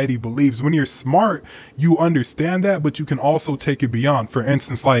society believes. When you're smart, you understand that, but you can also take it beyond. For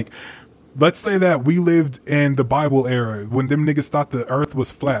instance, like, let's say that we lived in the Bible era when them niggas thought the earth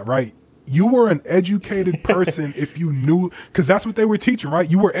was flat, right? You were an educated person if you knew, because that's what they were teaching, right?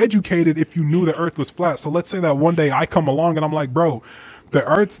 You were educated if you knew the earth was flat. So let's say that one day I come along and I'm like, bro, the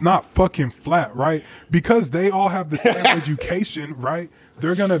earth's not fucking flat, right? Because they all have the same education, right?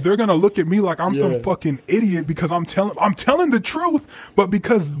 They're gonna look at me like I'm some fucking idiot because I'm telling the truth, but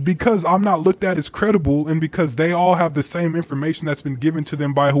because I'm not looked at as credible, and because they all have the same information that's been given to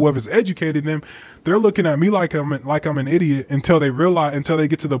them by whoever's educated them, they're looking at me like I'm an idiot until they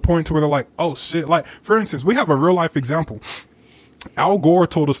get to the point where they're like, oh shit. Like, for instance, we have a real life example. Al Gore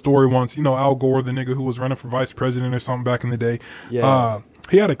told a story once. You know, Al Gore, the nigga who was running for vice president or something back in the day. Yeah.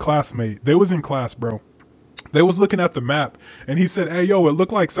 He had a classmate. They was in class, bro. They was looking at the map, and he said, hey, yo, it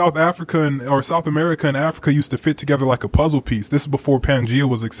looked like South Africa or South America and Africa used to fit together like a puzzle piece. This is before Pangea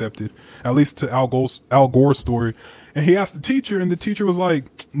was accepted, at least to Al Gore's story. And he asked the teacher, and the teacher was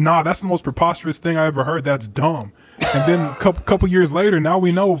like, nah, that's the most preposterous thing I ever heard. That's dumb. And then a couple years later, now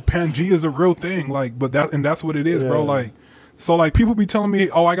we know Pangea is a real thing. Like, that's what it is, bro. Like, so like people be telling me,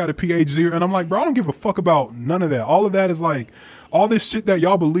 oh, I got a PhD, and I'm like, bro, I don't give a fuck about none of that. All of that is like, all this shit that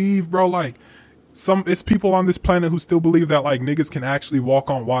y'all believe, bro, like, it's people on this planet who still believe that like niggas can actually walk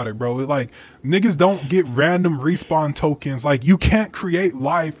on water, bro. Like, niggas don't get random respawn tokens. Like, you can't create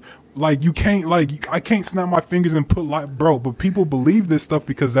life. Like, you can't, like, I can't snap my fingers and put life, bro. But people believe this stuff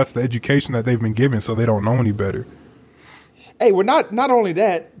because that's the education that they've been given, so they don't know any better. Hey, well, not only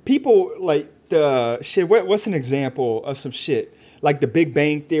that, people like the shit. What's an example of some shit like the Big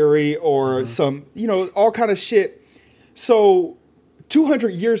Bang Theory or some, all kind of shit. So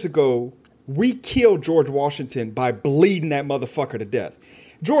 200 years ago, we killed George Washington by bleeding that motherfucker to death.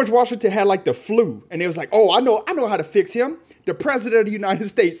 George Washington had like the flu, and it was like, oh, I know how to fix him. The president of the United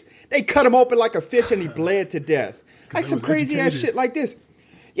States, they cut him open like a fish, and he bled to death. Like some crazy ass shit like this.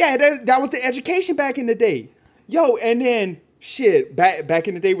 Yeah, that was the education back in the day. Yo, and then shit, back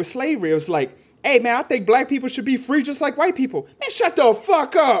in the day with slavery, it was like, hey man, I think black people should be free just like white people. Man, shut the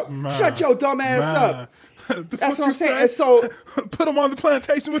fuck up. Shut your dumb ass up. That's what I'm saying. And so put him on the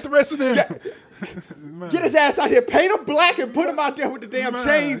plantation with the rest of them. Get his ass out here, paint him black, and put him out there with the damn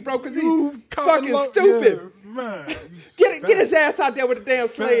chains, bro, because he's fucking stupid. Yeah, get his ass out there with the damn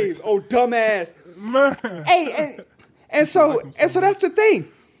slaves, old dumbass. Hey, and so that's the thing.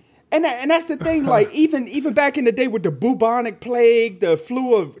 And that's the thing, like, even back in the day with the bubonic plague, the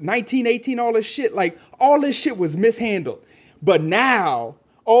flu of 1918, all this shit, like, all this shit was mishandled. But now,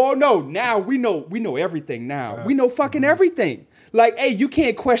 oh no, now we know everything now. We know fucking everything. Like, hey, you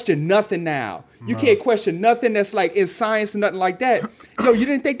can't question nothing now. You can't question nothing that's like in science and nothing like that. Yo, you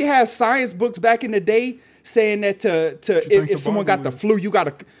didn't think they had science books back in the day saying that if someone got the flu, you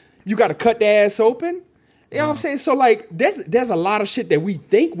gotta cut their ass open? You know what I'm saying? So like there's a lot of shit that we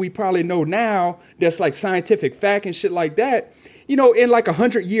think we probably know now that's like scientific fact and shit like that. In like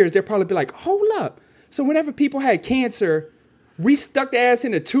 100 years, they'll probably be like, hold up. So whenever people had cancer, we stuck the ass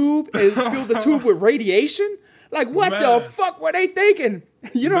in a tube and filled the tube with radiation? Like, what the fuck were they thinking?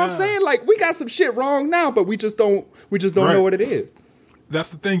 You know what I'm saying? Like, we got some shit wrong now, but we just don't know what it is.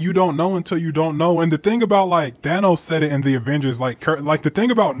 That's the thing. You don't know until you don't know. And the thing about, like, Thanos said it in the Avengers, like the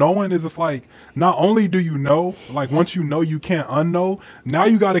thing about knowing is it's like, not only do you know, like, once you know, you can't unknow. Now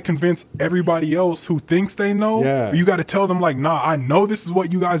you got to convince everybody else who thinks they know. Yeah. You got to tell them, like, nah, I know this is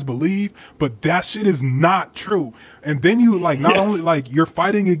what you guys believe, but that shit is not true. And then you, like, not only, like, you're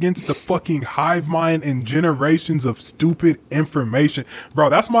fighting against the fucking hive mind and generations of stupid information. Bro,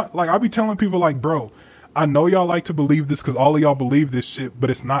 that's like, I be telling people, like, bro, I know y'all like to believe this because all of y'all believe this shit, but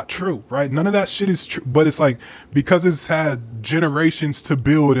it's not true, right? None of that shit is true. But it's like, because it's had generations to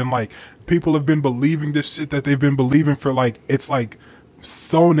build and like people have been believing this shit that they've been believing for like, it's like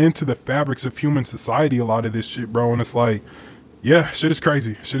sewn into the fabrics of human society, a lot of this shit, bro. And it's like, yeah, shit is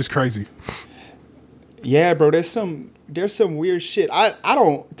crazy. Shit is crazy. Yeah, bro, there's some weird shit. I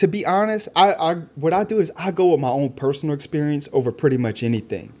don't, to be honest, I what I do is I go with my own personal experience over pretty much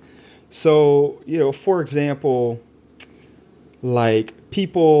anything. So, you know, for example, like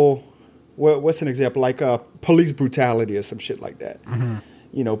people, what's an example? Like police brutality or some shit like that. Mm-hmm.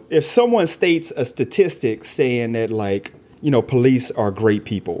 You know, if someone states a statistic saying that, like, you know, police are great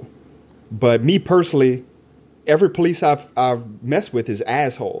people, but me personally, every police I've messed with is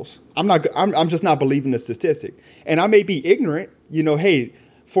assholes. I'm just not believing the statistic. And I may be ignorant, you know, hey,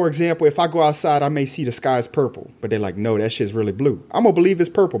 for example, if I go outside, I may see the sky is purple, but they're like, no, that shit's really blue. I'm going to believe it's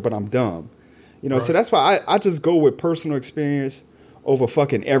purple, but I'm dumb. You know, right. So that's why I just go with personal experience over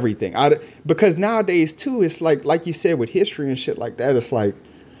fucking everything. Because nowadays, too, it's like you said, with history and shit like that, it's like,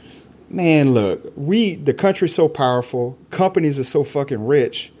 man, look, the country's so powerful. Companies are so fucking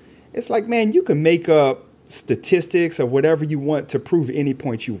rich. It's like, man, you can make up statistics or whatever you want to prove any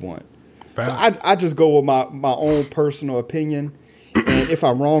point you want. Facts. So I just go with my own personal opinion. And if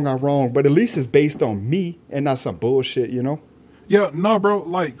I'm wrong, I'm wrong. But at least it's based on me and not some bullshit, you know? Yeah, no, bro.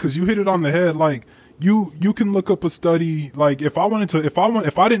 Like, because you hit it on the head. Like, you can look up a study. Like, if I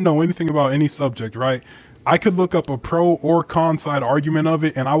didn't know anything about any subject, right, I could look up a pro or con side argument of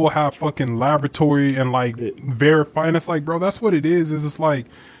it, and I will have fucking laboratory and like verify. And it's like, bro, that's what it is. Is it's like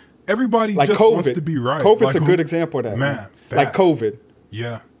everybody like just COVID. Wants to be right. COVID's like, a good example of that, man. Like COVID.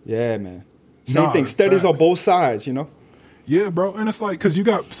 Yeah. Yeah, man. Same thing. Studies on both sides, you know? Yeah, bro. And it's like, because you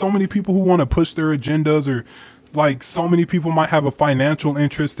got so many people who want to push their agendas, or like so many people might have a financial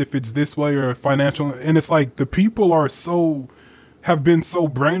interest if it's this way, or a financial. And it's like the people have been so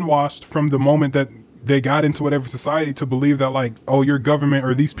brainwashed from the moment that they got into whatever society to believe that like, oh, your government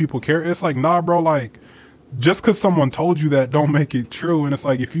or these people care. It's like, nah, bro, like just because someone told you that don't make it true. And it's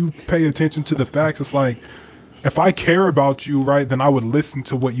like, if you pay attention to the facts, it's like, if I care about you, right, then I would listen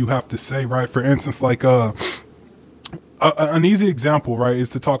to what you have to say, right? For instance, like an easy example, right, is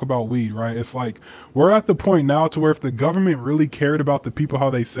to talk about weed, right? It's like we're at the point now to where if the government really cared about the people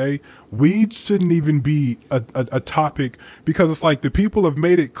how they say, weed shouldn't even be a topic, because it's like the people have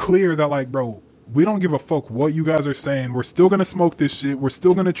made it clear that like, bro, we don't give a fuck what you guys are saying. We're still gonna smoke this shit. We're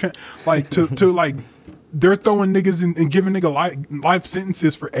still gonna to like they're throwing niggas and giving nigga life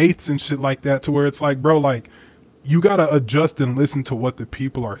sentences for eighths and shit like that, to where it's like, bro, like you gotta adjust and listen to what the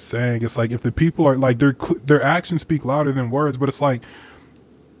people are saying. It's like if the people are like their actions speak louder than words, but it's like,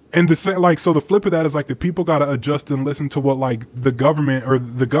 and so the flip of that is like the people gotta adjust and listen to what like the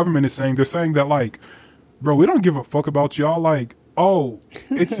government is saying. They're saying that like, bro, we don't give a fuck about y'all. Like, oh,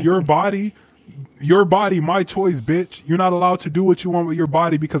 it's your body. Your body, my choice, bitch. You're not allowed to do what you want with your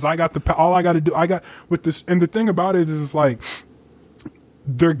body because I got all I got to do. I got with this. And the thing about it is, it's like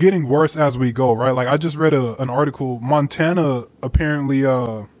they're getting worse as we go, right? Like I just read an article. Montana apparently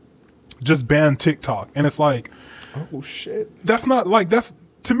just banned TikTok, and it's like, oh shit. That's not like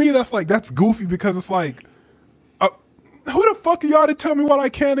to me. That's goofy, because it's like, who the fuck are y'all to tell me what I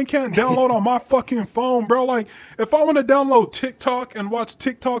can and can't download on my fucking phone, bro? Like, if I want to download TikTok and watch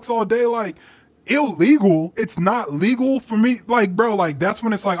TikToks all day, like, illegal, it's not legal for me. Like, bro, like, that's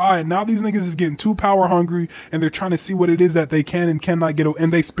when it's like, all right, now these niggas is getting too power hungry, and they're trying to see what it is that they can and cannot get.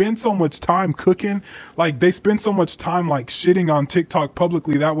 And they spend so much time cooking, like, they spend so much time, like, shitting on TikTok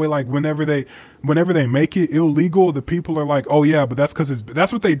publicly. That way, like, whenever they make it illegal, the people are like, oh yeah, but that's because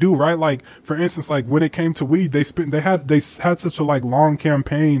that's what they do, right? Like, for instance, like when it came to weed, they had such a like long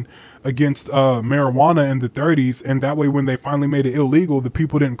campaign against marijuana in the 30s, and that way when they finally made it illegal, the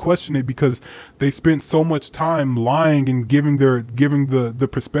people didn't question it because they spent so much time lying and giving the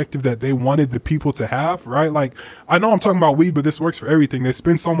perspective that they wanted the people to have, right? Like, I know I'm talking about weed, but this works for everything. They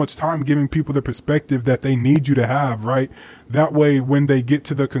spend so much time giving people the perspective that they need you to have, right? That way when they get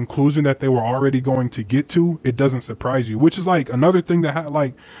to the conclusion that they were already going to get to, it doesn't surprise you, which is like another thing that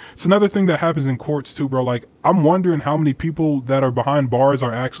it's another thing that happens in courts too, bro. Like, I'm wondering how many people that are behind bars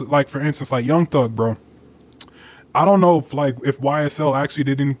are actually, like, for instance, like Young Thug, bro. I don't know if YSL actually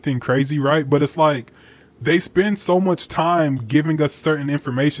did anything crazy, right? But it's like they spend so much time giving us certain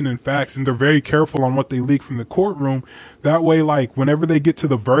information and facts, and they're very careful on what they leak from the courtroom. That way, like, whenever they get to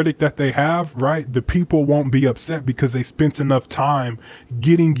the verdict that they have, right, the people won't be upset because they spent enough time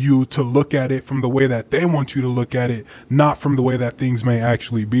getting you to look at it from the way that they want you to look at it, not from the way that things may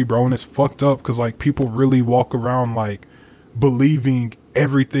actually be, bro. And it's fucked up because, like, people really walk around, like, believing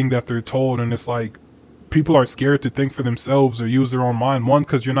everything that they're told, and it's like, people are scared to think for themselves or use their own mind. One,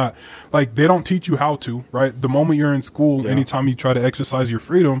 because you're not, like, they don't teach you how to, right? The moment you're in school, anytime you try to exercise your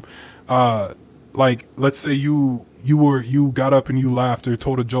freedom, like, let's say you got up and you laughed or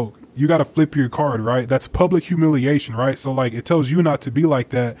told a joke. You got to flip your card, right? That's public humiliation, right? So, like, it tells you not to be like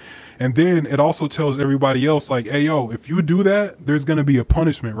that. And then it also tells everybody else, like, hey, yo, if you do that, there's going to be a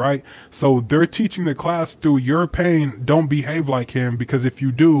punishment, right? So they're teaching the class through your pain, don't behave like him, because if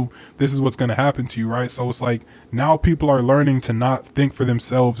you do, this is what's going to happen to you, right? So it's like, now people are learning to not think for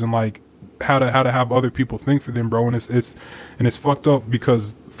themselves and, like, how to have other people think for them, bro. And it's fucked up,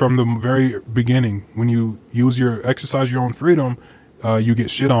 because from the very beginning, when you exercise your own freedom, you get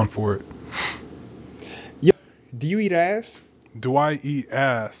shit on for it. Yo, do you eat ass? Do I eat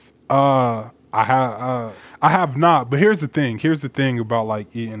ass? I have not. But here's the thing. Here's the thing about,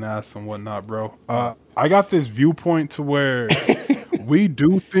 like, eating ass and whatnot, bro. I got this viewpoint to where we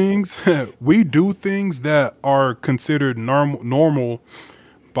do things that are considered normal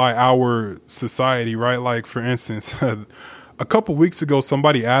by our society, right? Like, for instance, a couple weeks ago,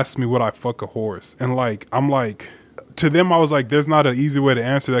 somebody asked me would I fuck a horse, and, like, I'm like, to them, I was like, there's not an easy way to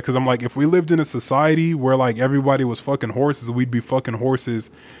answer that, because I'm like, if we lived in a society where, like, everybody was fucking horses, we'd be fucking horses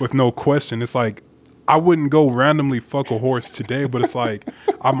with no question. It's like, I wouldn't go randomly fuck a horse today, but it's like,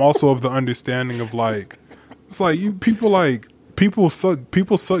 I'm also of the understanding of, like, it's like, people suck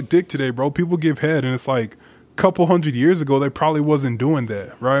dick today, bro. People give head, and it's like, a couple 100 years ago, they probably wasn't doing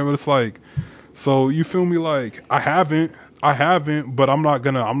that, right? But it's like, so you feel me? Like, I haven't, but I'm not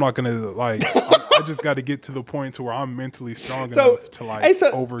gonna like, I just got to get to the point to where I'm mentally strong enough to, like,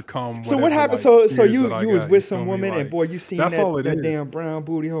 overcome. So what happened? Like, so you was with some woman, like, and boy, you seen that damn brown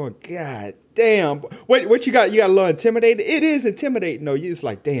booty hole. God damn. What you got? You got a little intimidated? It is intimidating though. You just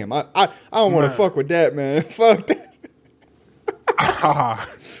like, damn, I don't want to fuck with that, man. Fuck that.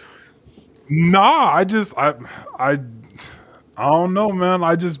 Nah, I don't know, man.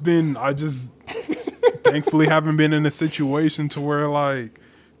 I just thankfully haven't been in a situation to where, like,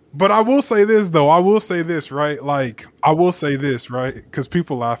 but I will say this, though. I will say this, right? Like, I will say this, right? Because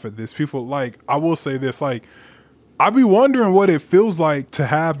people laugh at this. People, like, I will say this, like, I be wondering what it feels like to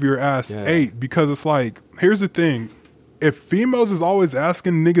have your ass ate, because it's like, here's the thing. If females is always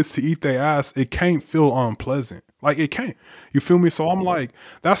asking niggas to eat their ass, it can't feel unpleasant. Like, it can't. You feel me? So I'm like,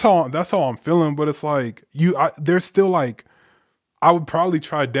 that's how I'm feeling. But it's like, there's still, like, I would probably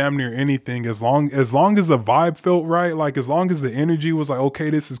try damn near anything as long as the vibe felt right. Like, as long as the energy was like, okay,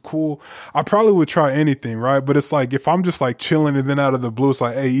 this is cool, I probably would try anything, right? But it's like, if I'm just, like, chilling and then out of the blue, it's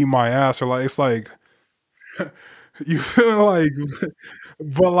like, hey, eat my ass, or, like, it's like, you feel like,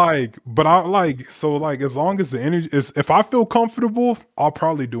 but I like, so, like, as long as the energy is, if I feel comfortable, I'll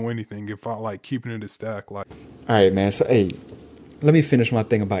probably do anything if I like keeping it a stack. Like, all right, man. So, hey, let me finish my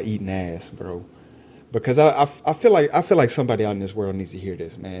thing about eating ass, bro. Because I feel like somebody out in this world needs to hear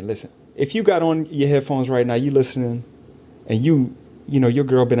this, man. Listen, if you got on your headphones right now, you listening, and you know your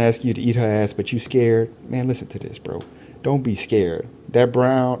girl been asking you to eat her ass, but you scared, man. Listen to this, bro. Don't be scared. That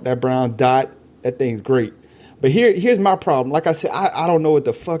brown dot, that thing's great. But here's my problem. Like I said, I don't know what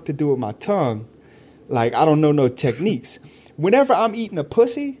the fuck to do with my tongue. Like, I don't know no techniques. Whenever I'm eating a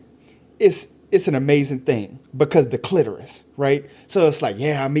pussy, it's an amazing thing, because the clitoris, right? So it's like,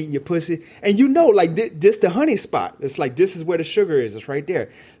 yeah, I'm eating your pussy. And you know, like, this the honey spot. It's like, this is where the sugar is. It's right there.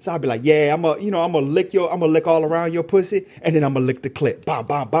 So I'll be like, yeah, I'm gonna lick all around your pussy, and then I'm gonna lick the clit. Bam,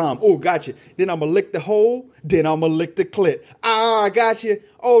 bam, bam. Oh, gotcha. Then I'm gonna lick the hole. Then I'm gonna lick the clit. Ah, gotcha.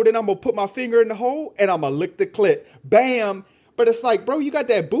 Oh, then I'm gonna put my finger in the hole, and I'm gonna lick the clit. Bam. But it's like, bro, you got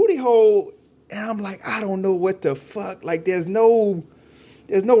that booty hole, and I'm like, I don't know what the fuck. Like, there's no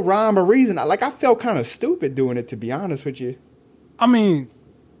rhyme or reason. I felt kind of stupid doing it, to be honest with you. I mean,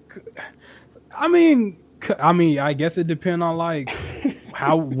 I guess it depends on, like,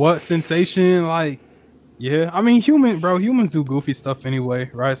 what sensation, like, yeah. I mean, humans do goofy stuff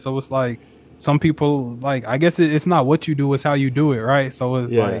anyway, right? So it's like, some people, like, I guess it's not what you do, it's how you do it, right? So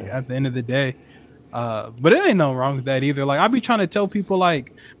it's like, at the end of the day, but it ain't nothing wrong with that either. Like, I be trying to tell people,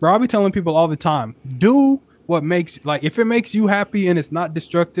 like, bro, I be telling people all the time, do what makes, like, if it makes you happy and it's not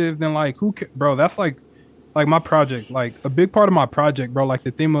destructive, then, like, bro, that's like my project, like, a big part of my project, bro. Like,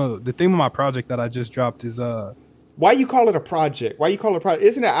 the theme of my project that I just dropped is why you call it a project? Why you call it a project?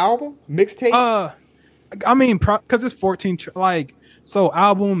 Isn't it an album, mixtape? I mean, because it's 14 like, so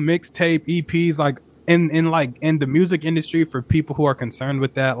album, mixtape, EPs, like, in the music industry, for people who are concerned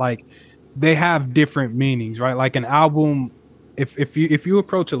with that, like, they have different meanings, right? Like, an album, if you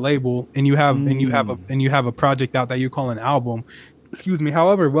approach a label and you have a project out that you call an album, excuse me,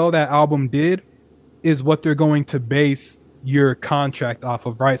 however well that album did is what they're going to base your contract off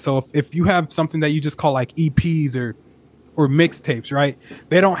of, right? So if you have something that you just call like EPs or mixtapes, right?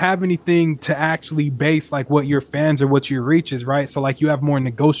 They don't have anything to actually base like what your fans or what your reach is, right? So like you have more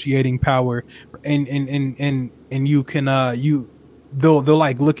negotiating power, and you can they'll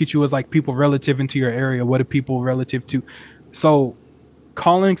like look at you as like people relative into your area. What are people relative to? So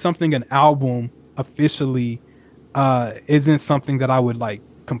calling something an album officially isn't something that I would like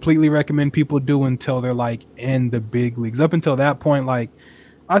completely recommend people do until they're like in the big leagues. Up until that point, like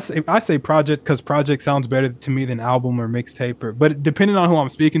I say project because project sounds better to me than album or mixtape, but depending on who I'm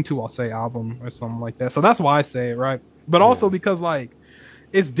speaking to, I'll say album or something like that. So that's why I say it, right? But also because like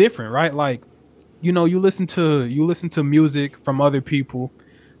it's different, right? Like, you know, you listen to music from other people.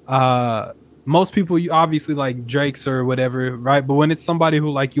 Most people, you obviously like Drake's or whatever, right? But when it's somebody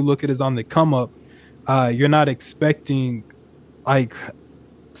who like you look at is on the come up, you're not expecting like.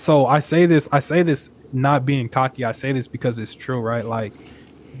 So I say this not being cocky. I say this because it's true, right? Like,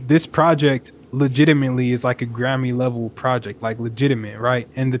 this project legitimately is like a Grammy level project, like legitimate, right?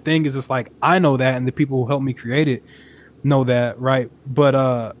 And the thing is, it's like I know that, and the people who helped me create it know that, right?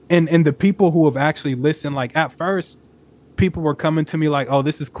 But and the people who have actually listened, like at first, people were coming to me like, "Oh,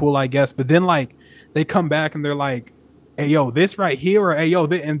 this is cool, I guess," but then like they come back and they're like, "Hey, yo, this right here," or "Hey, yo,"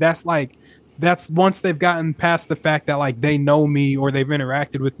 and that's like. That's once they've gotten past the fact that like they know me or they've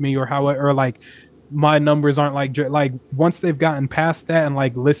interacted with me or however, or like my numbers aren't like once they've gotten past that and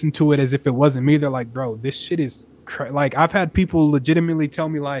like listened to it as if it wasn't me, they're like, bro, this shit is like I've had people legitimately tell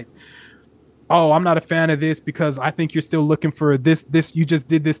me like, oh, I'm not a fan of this because I think you're still looking for this you just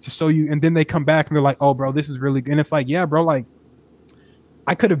did this to show you, and then they come back and they're like, oh, bro, this is really good. And it's like, yeah, bro, like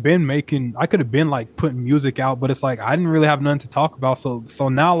I could have been like putting music out, but it's like I didn't really have nothing to talk about. So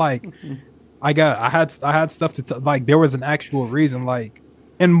now like. I had stuff to like there was an actual reason, like,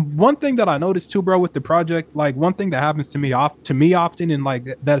 and one thing that I noticed too, bro, with the project, like one thing that happens to me often, and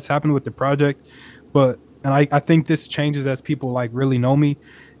like that's happened with the project, but and I think this changes as people like really know me,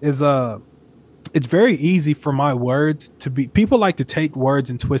 is it's very easy for my words to be, people like to take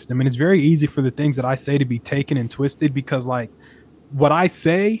words and twist them, and it's very easy for the things that I say to be taken and twisted because like what I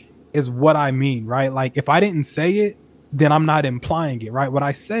say is what I mean, right? Like if I didn't say it, then I'm not implying it, right? What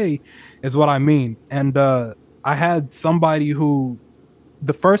I say is what I mean. And I had somebody who,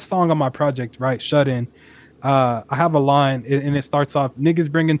 the first song on my project, right, Shut In, I have a line and it starts off,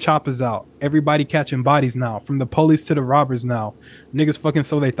 niggas bringing choppers out, everybody catching bodies now, from the police to the robbers now, niggas fucking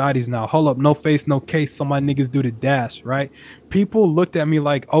so they thotties now, hold up, no face, no case, so my niggas do the dash, right? People looked at me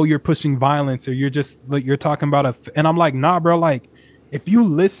like, oh, you're pushing violence, or you're just, like, you're talking about and I'm like, nah, bro, like, if you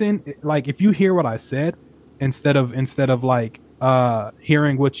listen, like, if you hear what I said, instead of like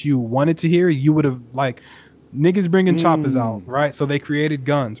hearing what you wanted to hear, you would have like niggas bringing choppers out, right? So they created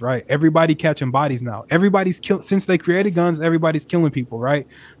guns, right? Everybody catching bodies now. Everybody's since they created guns, everybody's killing people, right?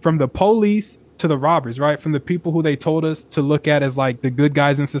 From the police to the robbers, right? From the people who they told us to look at as like the good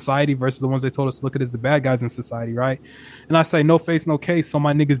guys in society versus the ones they told us to look at as the bad guys in society, right? And I say no face, no case, so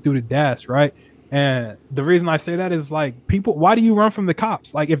my niggas do the dash, right? And the reason I say that is like, people, why do you run from the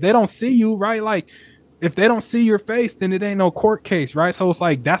cops? Like if they don't see you, right? Like if they don't see your face, then it ain't no court case, right? So it's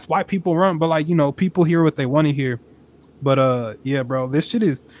like, that's why people run. But like, you know, people hear what they want to hear. But yeah, bro, this shit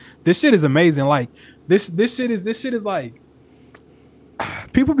is amazing. Like this shit is like,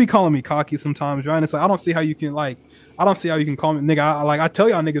 people be calling me cocky sometimes, right? And it's like, I don't see how you can call me nigga. I tell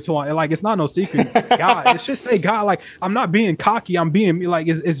y'all niggas who I like, it's not no secret. God, it's just say God, like I'm not being cocky. I'm being like,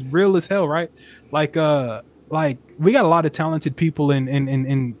 it's real as hell, right? Like we got a lot of talented people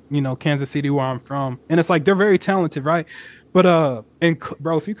in you know, Kansas City where I'm from, and it's like they're very talented, right? But and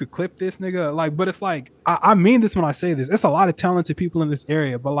bro, if you could clip this nigga, like, but it's like I mean this when I say this. It's a lot of talented people in this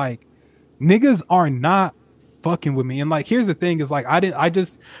area, but like niggas are not fucking with me. And like here's the thing is like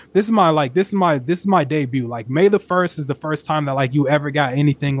this is my debut. Like May the 1st is the first time that like you ever got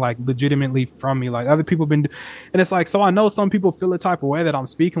anything like legitimately from me. Like other people been, and it's like, so I know some people feel the type of way that I'm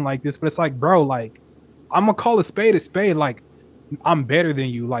speaking like this, but it's like, bro, like I'm gonna call a spade a spade. Like I'm better than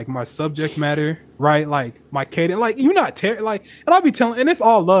you. Like my subject matter, right? Like my cadence, like you're not like, and I'll be telling, and it's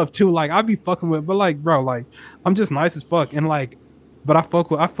all love too. Like I'll be fucking with, but like, bro, like I'm just nice as fuck, and like, but I fuck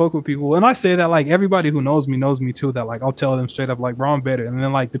with people, and I say that like everybody who knows me too. That like I'll tell them straight up, like, bro, I'm better, and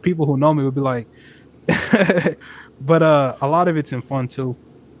then like the people who know me would be like, but a lot of it's in fun too.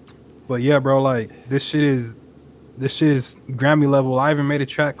 But yeah, bro, like this shit is Grammy level. I even made a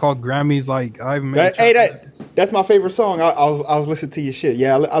track called Grammys. Like I even made that's my favorite song. I was listening to your shit.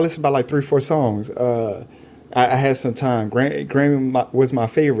 Yeah, I listened about like 3-4 songs. I had some time. Grammy was my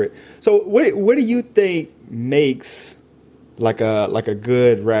favorite. So what do you think makes like a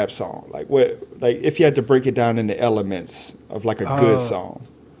good rap song? Like what? Like if you had to break it down into elements of like a good song,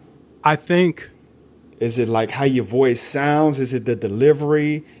 I think. Is it like how your voice sounds? Is it the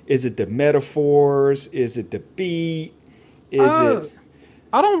delivery? Is it the metaphors? Is it the beat? Is it?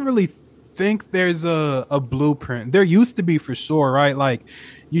 I don't really think there's a blueprint. There used to be for sure, right? Like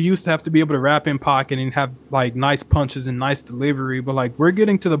you used to have to be able to rap in pocket and have like nice punches and nice delivery. But like we're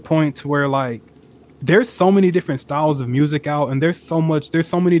getting to the point to where like there's so many different styles of music out, and there's so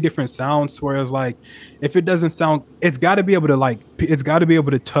many different sounds. Whereas like if it doesn't sound, it's got to be able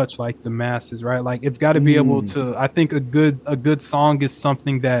to touch like the masses, right? Like it's got to be able to. I think a good song is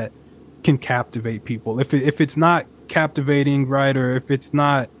something that can captivate people. If it's not captivating, right, or if it's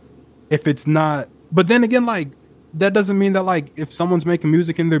not, but then again, like that doesn't mean that like if someone's making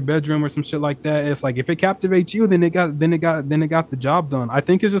music in their bedroom or some shit like that, it's like if it captivates you, then it got the job done. I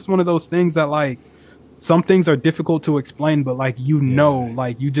think it's just one of those things that like. Some things are difficult to explain, but like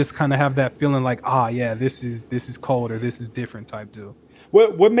like you just kind of have that feeling like, yeah, this is cold or this is different type deal.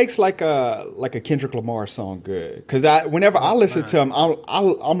 What makes like a Kendrick Lamar song good? Because whenever I listen to him,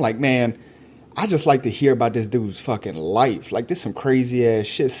 I'm like, man, I just like to hear about this dude's fucking life. Like this some crazy ass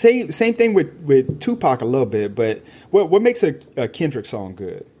shit. Same thing with Tupac a little bit, but what makes a Kendrick song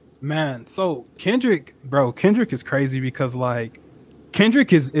good? Man, so Kendrick is crazy because like.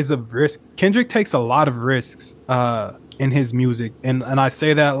 Kendrick is a risk. Kendrick takes a lot of risks in his music, and I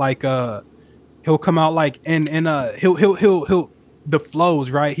say that like he'll come out like and he'll the flows,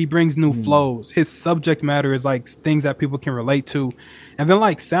 right? He brings new flows. His subject matter is like things that people can relate to, and then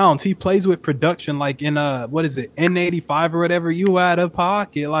like sounds. He plays with production, like in what is it, N85 or whatever. You out of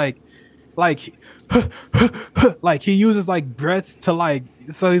pocket, like like he uses like breaths to like.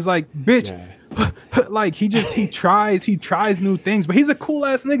 So he's like, bitch. Yeah. Like he tries new things, but he's a cool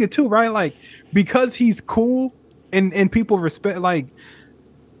ass nigga too, right? Like because he's cool and people respect, like,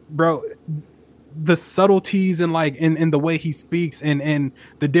 bro, the subtleties and like in the way he speaks and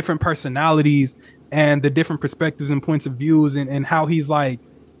the different personalities and the different perspectives and points of views and how he's like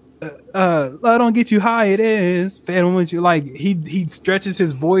I don't get you high, it is fed on you, like he stretches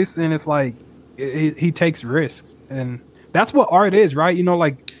his voice and it's like he takes risks, and that's what art is, right? You know,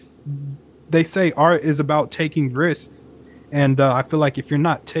 like they say art is about taking risks, and I feel like if you're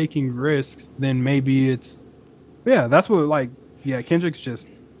not taking risks, then maybe it's that's what like Kendrick's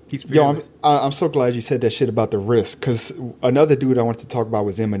just he's fearless. Yo, I'm so glad you said that shit about the risk, because another dude I wanted to talk about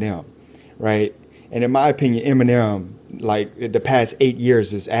was Eminem, right? And in my opinion, Eminem, like the past 8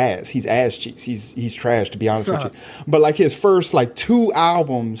 years is ass. He's ass cheeks. He's trash, to be honest with you. But like his first like 2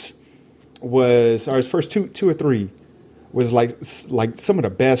 albums or his first two or three was like some of the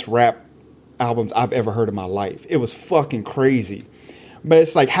best rap albums I've ever heard in my life. It was fucking crazy. But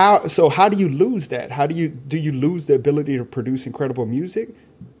it's like how do you lose that? How do you lose the ability to produce incredible music?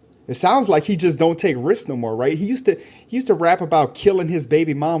 It sounds like he just don't take risks no more, right? He used to rap about killing his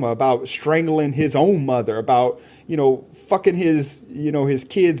baby mama, about strangling his own mother, about, you know, fucking his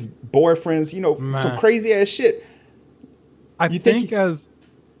kids' boyfriends, you know, some crazy ass shit. What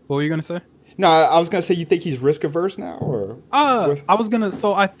were you gonna say? No, I was gonna say, you think he's risk averse now, or? I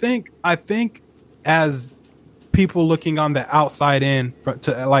think as people looking on the outside in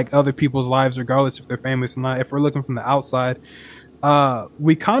to like other people's lives, regardless if they're famous or not, if we're looking from the outside,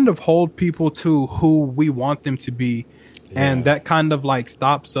 we kind of hold people to who we want them to be, and that kind of like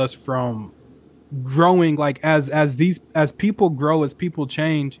stops us from growing. Like as people grow, as people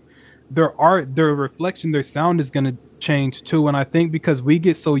change, their art, their reflection, their sound is gonna change too. And I think because we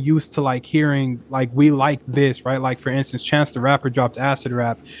get so used to like hearing like we like this, right? Like for instance, Chance the Rapper dropped Acid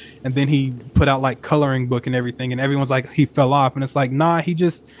Rap, and then he put out like Coloring Book and everything, and everyone's like he fell off, and it's like nah,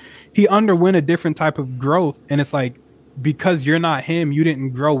 he underwent a different type of growth, and it's like because you're not him, you didn't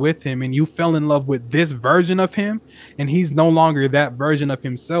grow with him, and you fell in love with this version of him, and he's no longer that version of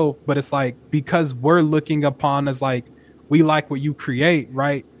himself. But it's like because we're looking upon as like we like what you create,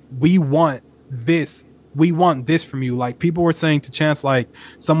 right? We want this from you. Like people were saying to Chance, like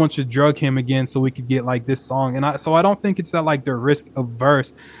someone should drug him again so we could get like this song. And I don't think it's that like they're risk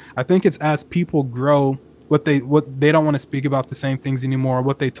averse. I think it's as people grow, what they don't want to speak about the same things anymore,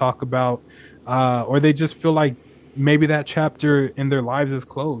 what they talk about, or they just feel like maybe that chapter in their lives is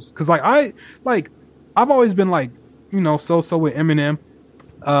closed. Cause I've always been like, you know, so with Eminem.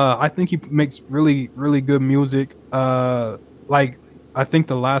 I think he makes really, really good music. I think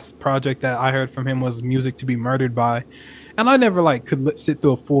the last project that I heard from him was Music to Be Murdered By, and I never like could sit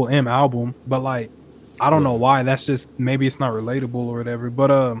through a full M album, but like I don't know why. That's just maybe it's not relatable or whatever.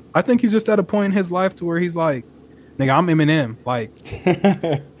 But I think he's just at a point in his life to where he's like, nigga, I'm Eminem. Like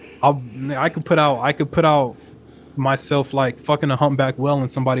I could put out myself like fucking a humpback whale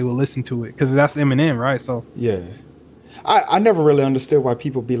and somebody will listen to it because that's Eminem, right? So Yeah. I never really understood why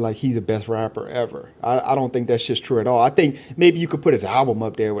people be like he's the best rapper ever. I don't think that's just true at all. I think maybe you could put his album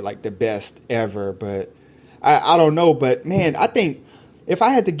up there with like the best ever, but I don't know. But man, I think if I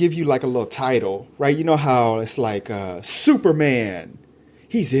had to give you like a little title, right? You know how it's like Superman,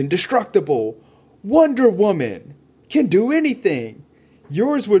 he's indestructible. Wonder Woman can do anything.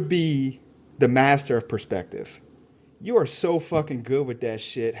 Yours would be the master of perspective. You are so fucking good with that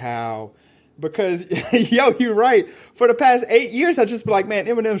shit. How? Because, yo, you're right. For the past 8 years, I just be like, man,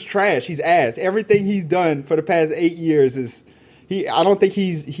 Eminem's trash. He's ass. Everything he's done for the past 8 years is I don't think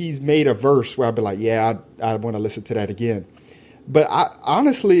he's made a verse where I'd be like, yeah, I want to listen to that again. But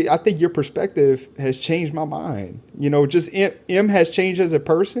honestly, I think your perspective has changed my mind. You know, just M has changed as a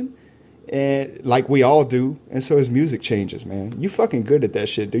person, and like we all do, and so his music changes, man. You fucking good at that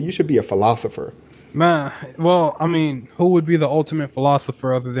shit, dude. You should be a philosopher. man, well, I mean, who would be the ultimate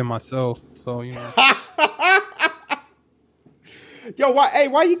philosopher other than myself? So, you know. Yo,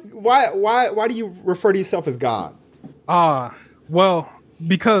 why do you refer to yourself as God? Well,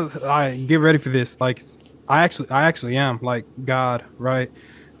 because I get ready for this. Like, I actually am like God, right?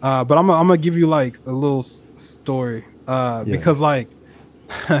 But I'm gonna give you like a little story. Because like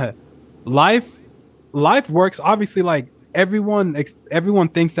life works obviously like everyone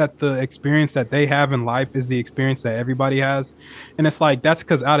thinks that the experience that they have in life is the experience that everybody has, and it's like that's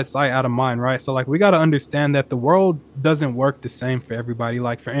because out of sight, out of mind, right? So like we got to understand that the world doesn't work the same for everybody.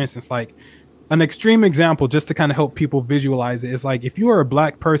 Like for instance, like an extreme example just to kind of help people visualize it is like if you are a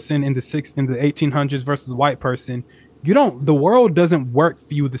black person in the 1800s versus a white person, the world doesn't work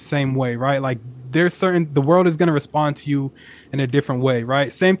for you the same way, right? Like the world is going to respond to you in a different way,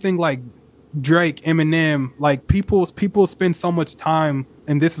 right? Same thing like Drake, Eminem, like people spend so much time,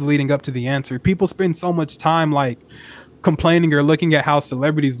 and this is leading up to the answer. People spend so much time like complaining or looking at how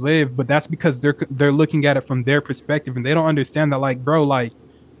celebrities live, but that's because they're looking at it from their perspective, and they don't understand that like, bro, like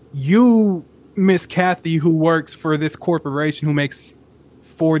you, Miss Kathy, who works for this corporation who makes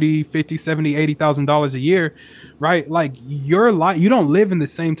 $40, $50, $70, $80,000 a year, right? Like your life, you don't live in the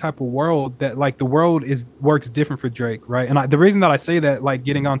same type of world that like the world works different for Drake, right? And the reason that I say that, like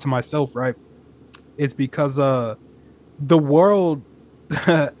getting onto myself, right, is because the world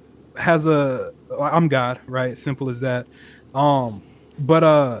has I'm God, right? Simple as that.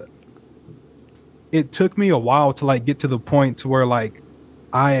 But it took me a while to like get to the point to where like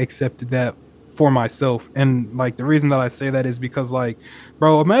I accepted that for myself. And like the reason that I say that is because like,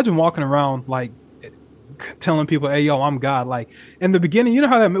 bro, imagine walking around like telling people, hey yo, I'm God. Like in the beginning, you know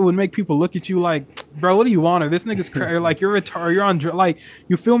how that would make people look at you like, bro, what do you want? Or this nigga's crazy, like you're retarded, you're on like,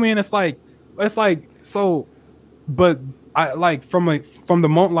 you feel me? And it's like so, but I like from the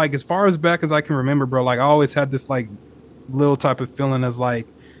moment, like as far as back as I can remember, bro, like I always had this like little type of feeling as like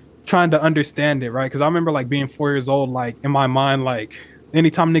trying to understand it, right? Because I remember like being 4 years old, like in my mind, like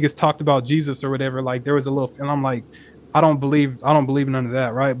anytime niggas talked about Jesus or whatever, like there was a little, and I'm like, I don't believe none of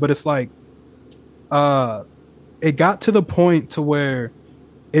that, right? But it's like, it got to the point to where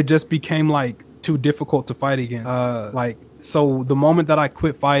it just became like too difficult to fight against. Like, so the moment that I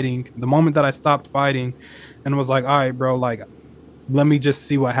quit fighting, the moment that I stopped fighting and was like, all right, bro, like, let me just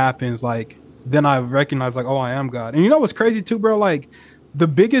see what happens. Like, then I recognized like, oh, I am God. And you know what's crazy too, bro? Like, the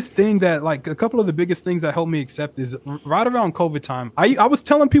biggest thing that like a couple of the biggest things that helped me accept is right around COVID time. I was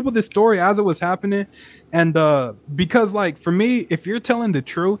telling people this story as it was happening. And because like for me, if you're telling the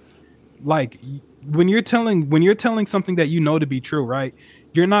truth, like when you're telling something that you know to be true, right?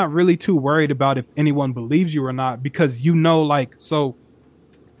 You're not really too worried about if anyone believes you or not, because you know, like, so,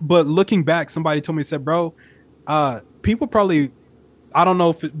 but looking back, somebody told me, said, bro, people probably, I don't know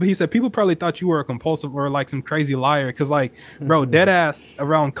if but he said people probably thought you were a compulsive or like some crazy liar. Cause like, bro, dead ass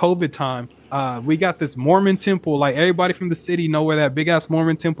around COVID time, we got this Mormon temple. Like everybody from the city know where that big ass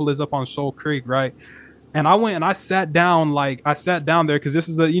Mormon temple is up on Shoal Creek, right? And I went and I sat down there because this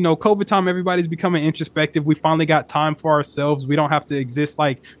is COVID time. Everybody's becoming introspective. We finally got time for ourselves. We don't have to exist.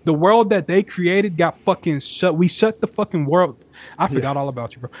 Like the world that they created got fucking shut. We shut the fucking world. I forgot all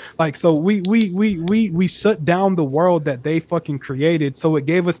about you, bro. Like, so we shut down the world that they fucking created. So it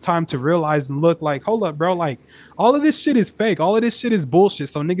gave us time to realize and look like, hold up, bro. Like all of this shit is fake. All of this shit is bullshit.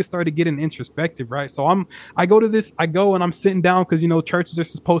 So niggas started getting introspective, right? So I go and I'm sitting down because, churches are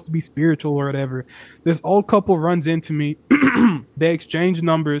supposed to be spiritual or whatever. This old couple runs into me. They exchange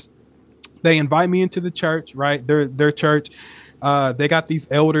numbers. They invite me into the church, right? Their church. They got these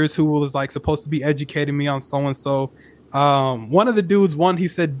elders who was like supposed to be educating me on so-and-so. One of the dudes, he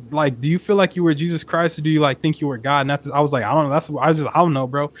said, like, do you feel like you were Jesus Christ or do you like think you were God? And I was like, I don't know. I don't know,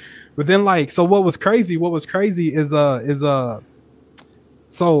 bro. But then like, so what was crazy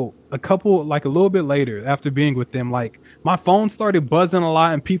so a couple, like a little bit later after being with them, like my phone started buzzing a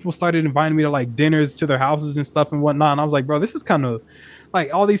lot and people started inviting me to like dinners to their houses and stuff and whatnot. And I was like, bro, this is kind of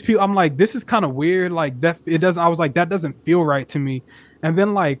like all these people. I'm like, this is kind of weird. Like that, it doesn't, I was like, that doesn't feel right to me. And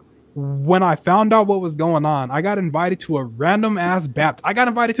then like, when I found out what was going on, I got invited to a random ass baptism. I got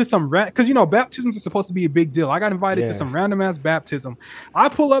invited to some because you know baptisms are supposed to be a big deal. I got invited to some random ass baptism. I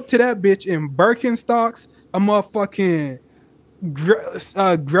pull up to that bitch in Birkenstocks, a motherfucking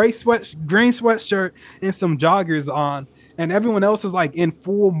green sweatshirt, and some joggers on, and everyone else is like in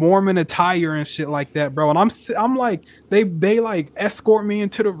full Mormon attire and shit like that, bro. And I'm like, they like escort me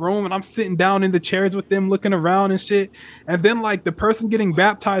into the room, and I'm sitting down in the chairs with them, looking around and shit. And then like the person getting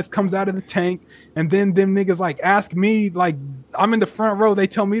baptized comes out of the tank, and then them niggas like ask me, like I'm in the front row. They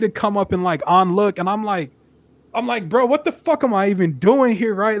tell me to come up and like on look, and I'm like, bro, what the fuck am I even doing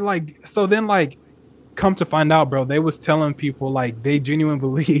here, right? Like, so then like, come to find out, bro, they was telling people like they genuinely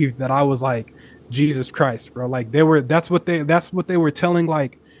believed that I was like Jesus Christ, bro. Like that's what they were telling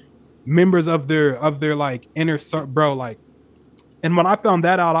like members of their like inner bro. Like, and when I found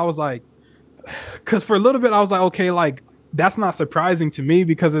that out, I was like, because for a little bit I was like, okay, like that's not surprising to me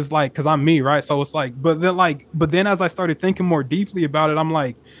because it's like, because I'm me, right? So it's like, but then as I started thinking more deeply about it, I'm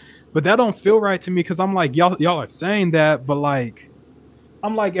like, but that don't feel right to me because I'm like, y'all are saying that, but like,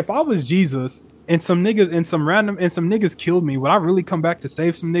 I'm like, if I was Jesus and some niggas killed me, would I really come back to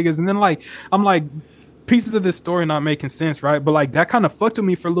save some niggas? And then like, I'm like, pieces of this story not making sense, right? But like that kind of fucked with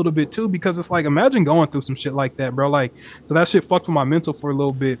me for a little bit too, because it's like, imagine going through some shit like that, bro. Like, so that shit fucked with my mental for a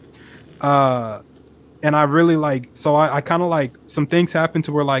little bit. And I really like, so I kind of like, some things happened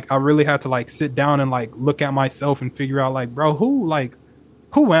to where like I really had to like sit down and like look at myself and figure out like, bro, who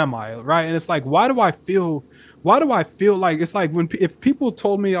am I, right? And it's like, why do I feel like, it's like if people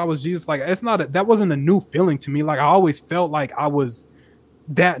told me I was Jesus, like that wasn't a new feeling to me. Like I always felt like I was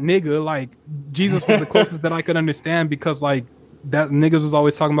that nigga. Like Jesus was the closest that I could understand, because like that niggas was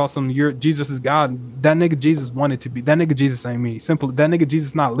always talking about Jesus is God. That nigga Jesus wanted to be. That nigga Jesus ain't me. Simple. That nigga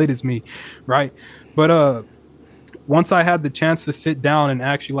Jesus not lit as me, right? But once I had the chance to sit down and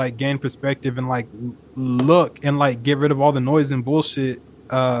actually like gain perspective and like look and like get rid of all the noise and bullshit,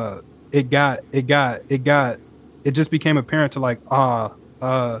 it just became apparent to like,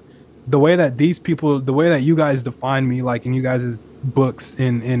 the way that you guys define me, like in you guys' books,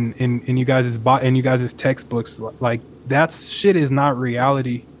 in you guys' textbooks, like that shit is not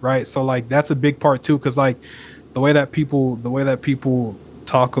reality, right? So like that's a big part too, because like the way that people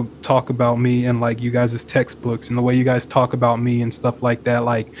talk about me and like you guys' textbooks, and the way you guys talk about me and stuff like that,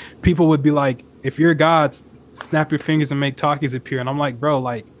 like people would be like, if you're God, snap your fingers and make talkies appear. And I'm like, bro,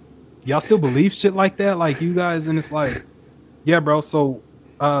 like y'all still believe shit like that, like you guys? And it's like, yeah, bro. So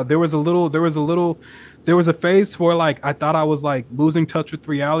there was a phase where like I thought I was like losing touch with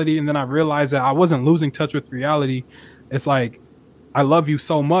reality, and then I realized that I wasn't losing touch with reality. It's like, I love you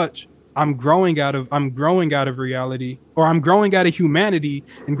so much, I'm growing out of reality, or I'm growing out of humanity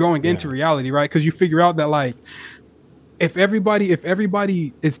and growing into reality, right? Because you figure out that like if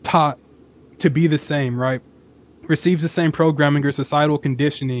everybody is taught to be the same, right, receives the same programming or societal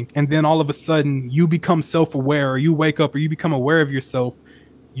conditioning, and then all of a sudden you become self-aware, or you wake up, or you become aware of yourself,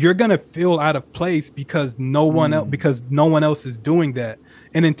 you're gonna feel out of place because no one else is doing that.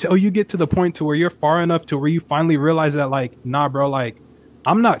 And until you get to the point to where you're far enough to where you finally realize that like, nah, bro, like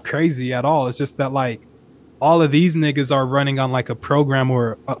I'm not crazy at all. It's just that like all of these niggas are running on like a program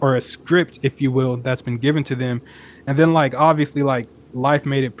or a script, if you will, that's been given to them. And then like obviously like life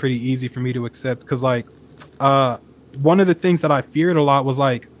made it pretty easy for me to accept, because like one of the things that I feared a lot was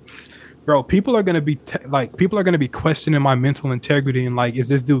like, bro, people are gonna be questioning my mental integrity and like, is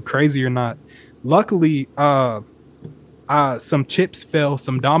this dude crazy or not? Luckily, some chips fell,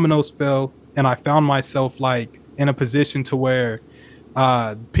 some dominoes fell, and I found myself like in a position to where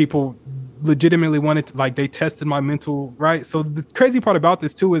people legitimately wanted to, like, they tested my mental, right? So the crazy part about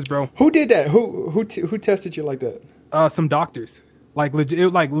this too is, bro, who did that? Who tested you like that? Some doctors. Like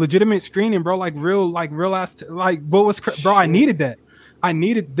legitimate screening, bro. Like real ass. Like what was, bro? I needed that.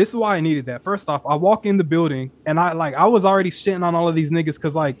 This is why I needed that. First off, I walk in the building and I was already shitting on all of these niggas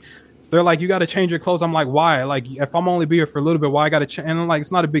because like they're like, you got to change your clothes. I'm like, why? Like if I'm only be here for a little bit, why I got to change? And I'm like,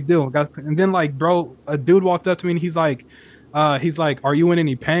 it's not a big deal. And then like, bro, a dude walked up to me and he's like, are you in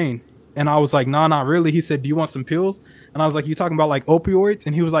any pain? And I was like, nah, not really. He said, do you want some pills? And I was like, you talking about like opioids?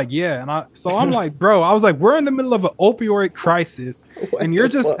 And he was like, yeah. And I'm like, bro, I was like, we're in the middle of an opioid crisis. And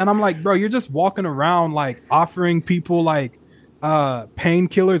I'm like, bro, you're just walking around like offering people like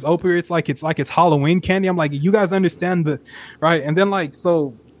painkillers, opioids, like it's Halloween candy. I'm like, you guys understand the right? And then like,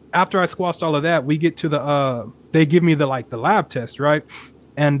 so after I squashed all of that, we get to they give me the lab test, right?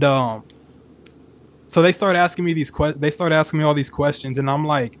 And so they start asking me all these questions, and I'm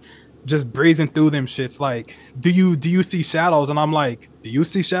like just breezing through them shits. Like, do you see shadows? And I'm like, do you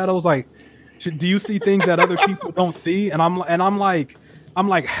see shadows? Like, do you see things that other people don't see? And I'm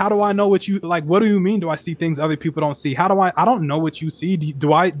like, how do I know what you like? What do you mean? Do I see things other people don't see? How do I don't know what you see.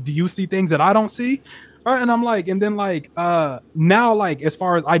 Do you see things that I don't see? All right. And I'm like, and then like, now, like, as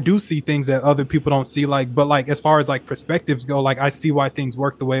far as I do see things that other people don't see, like, but like, as far as like perspectives go, like, I see why things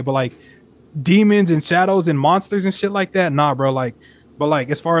work the way, but like demons and shadows and monsters and shit like that. Nah, bro. Like, but like,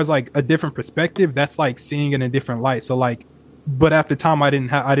 as far as like a different perspective, that's like seeing in a different light. So like, but at the time I didn't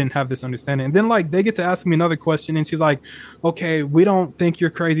have this understanding. And then like they get to ask me another question, and she's like, okay, we don't think you're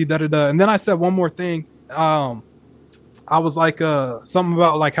crazy, da da da. And then I said one more thing. I was like something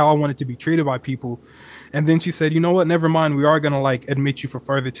about like how I wanted to be treated by people. And then she said, you know what, never mind, we are gonna like admit you for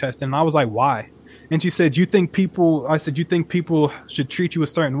further testing. And I was like, why? And she said, you think people should treat you a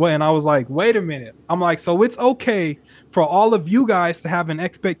certain way? And I was like, wait a minute. I'm like, so it's okay for all of you guys to have an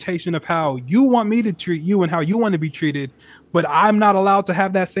expectation of how you want me to treat you and how you want to be treated, but I'm not allowed to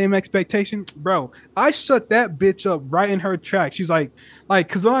have that same expectation? Bro, I shut that bitch up right in her track. She's like,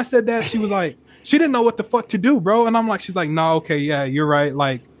 because when I said that, she was like, she didn't know what the fuck to do, bro. And I'm like, she's like, no, okay, yeah, you're right.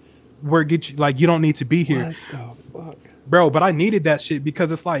 Like, you don't need to be here. What the fuck? Bro, but I needed that shit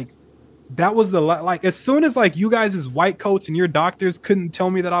because it's like, that was like, as soon as like you guys as white coats and your doctors couldn't tell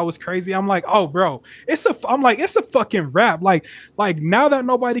me that I was crazy, I'm like, oh bro, it's a fucking rap. Like now that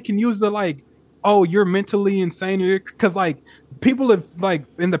nobody can use the like, oh, you're mentally insane, because like people have like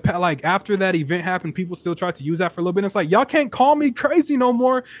in the past, like after that event happened, people still tried to use that for a little bit. It's like, y'all can't call me crazy no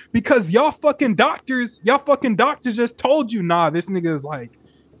more because y'all fucking doctors just told you, nah, this nigga is like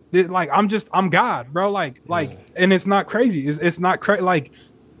I'm God, bro. Like, and it's not crazy. It's not crazy. Like,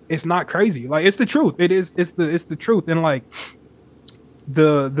 it's not crazy. Like, it's the truth. It's the truth. And like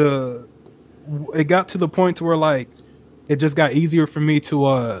it got to the point to where like it just got easier for me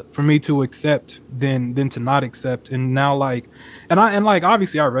to accept than to not accept. And now like, and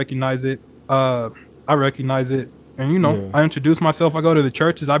obviously I recognize it. And, you know, I introduce myself. I go to the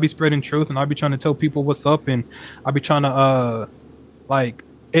churches. I be spreading truth, and I be trying to tell people what's up, and I be trying to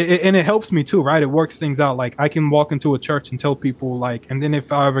and it helps me too, right? It works things out. Like, I can walk into a church and tell people like, and then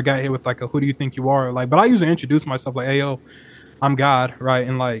if I ever got hit with like who do you think you are? Like, but I usually introduce myself like, hey yo, I'm God, right?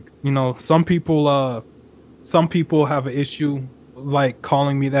 And like, you know, some people have an issue like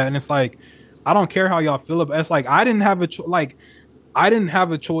calling me that, and it's like, I don't care how y'all feel about it. It's like, I didn't have a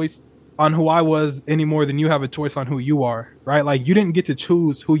choice on who I was any more than you have a choice on who you are, right? Like, you didn't get to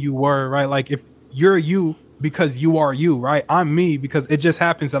choose who you were, right? Like, if you're you because you are you, right? I'm me because it just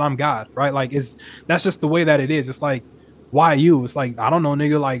happens that I'm God, right? Like, that's just the way that it is. It's like, why you? It's like, I don't know,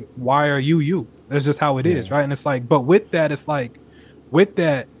 nigga. Like, why are you? That's just how it is, right? And it's like, but with that, it's like, with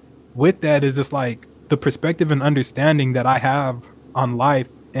that is just like the perspective and understanding that I have on life,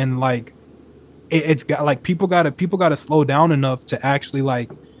 and like, it's got like people gotta slow down enough to actually like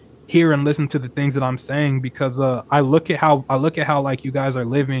hear and listen to the things that I'm saying, because I look at how like you guys are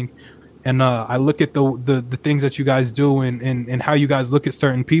living. And I look at the things that you guys do and how you guys look at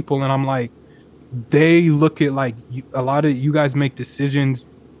certain people, and I'm like, they look at like a lot of you guys make decisions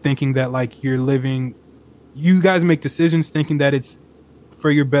thinking that like you guys make decisions thinking that it's for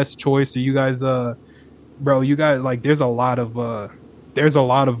your best choice. So you guys, bro, you guys like there's a lot of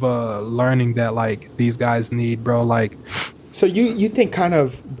learning that like these guys need, bro. Like, so you think kind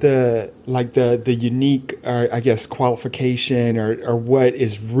of the unique, or I guess qualification or what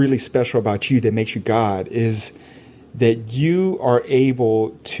is really special about you that makes you God is that you are able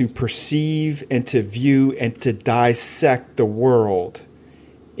to perceive and to view and to dissect the world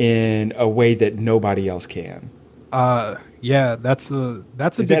in a way that nobody else can. Yeah, that's a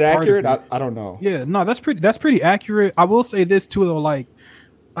is that accurate? I don't know. Yeah, no, that's pretty accurate. I will say this too though, like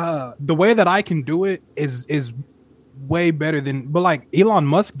the way that I can do it is way better than, but like Elon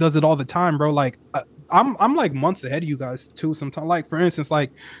Musk does it all the time, bro. Like I'm like months ahead of you guys too sometimes. Like, for instance,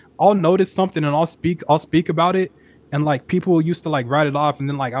 like I'll notice something and I'll speak about it, and like people used to like write it off, and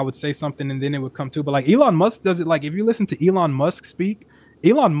then like I would say something and then it would come to. But like Elon Musk does it. Like, if you listen to Elon Musk speak,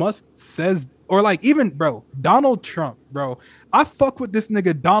 Elon Musk says, or like even bro, Donald Trump, bro, I fuck with this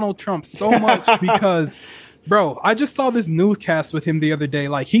nigga Donald Trump so much because bro, I just saw this newscast with him the other day.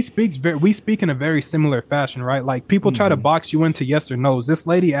 Like, we speak in a very similar fashion, right? Like, people try to box you into yes or no's. This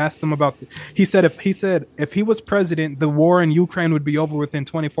lady asked him about, he said if he was president, the war in Ukraine would be over within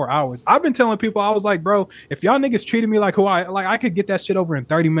 24 hours. I've been telling people, I was like, bro, if y'all niggas treated me like I could get that shit over in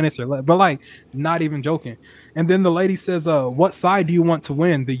 30 minutes or less, but like, not even joking. And then the lady says, what side do you want to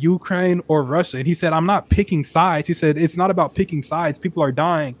win, the Ukraine or Russia? And he said, I'm not picking sides. He said, it's not about picking sides. People are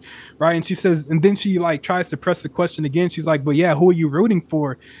dying, right? And she says, and then she like tries to press the question again. She's like, but yeah, who are you rooting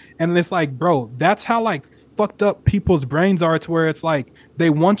for? And it's like, bro, that's how like fucked up people's brains are, to where it's like they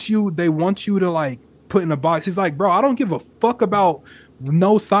want you to like put in a box. He's like, bro, I don't give a fuck about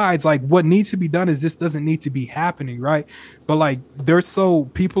no sides. Like, what needs to be done is this doesn't need to be happening, right? But like,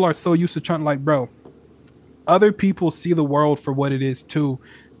 people are so used to trying, like, bro, other people see the world for what it is too,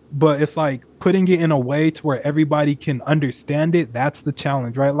 but it's like putting it in a way to where everybody can understand it. That's the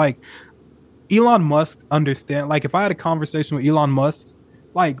challenge, right? Like, Elon Musk understand, like, if I had a conversation with Elon Musk,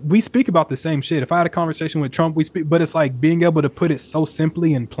 like, we speak about the same shit. If I had a conversation with Trump, we speak, but it's like being able to put it so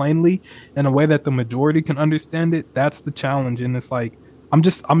simply and plainly in a way that the majority can understand it. That's the challenge. And it's like, I'm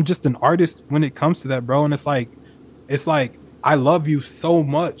just an artist when it comes to that, bro. And it's like I love you so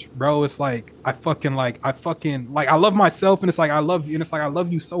much, bro. It's like I love myself, and it's like I love you, and it's like I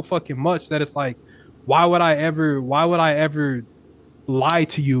love you so fucking much that it's like, why would I ever lie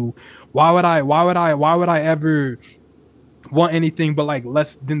to you? Why would I ever want anything but like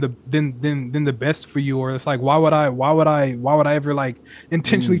less than the best for you? Or it's like, why would I ever like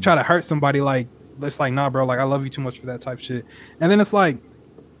intentionally try to hurt somebody? Like, it's like, nah, bro, like I love you too much for that type shit. And then it's like,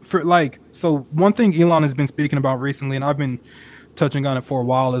 for like, so one thing Elon has been speaking about recently, and I've been touching on it for a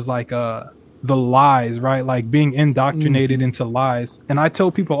while, is like the lies, right? Like being indoctrinated into lies. And I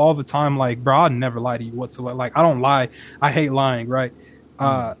tell people all the time, like, bro, I'll never lie to you whatsoever. Like, I don't lie. I hate lying, right?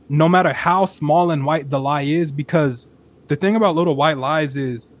 No matter how small and white the lie is, because the thing about little white lies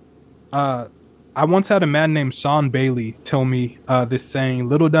is, I once had a man named Sean Bailey tell me this saying,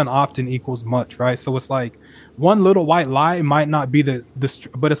 little done often equals much, right? So it's like, one little white lie might not be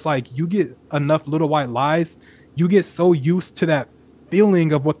but it's like, you get enough little white lies, you get so used to that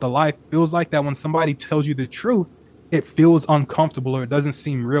feeling of what the lie feels like, that when somebody tells you the truth, it feels uncomfortable or it doesn't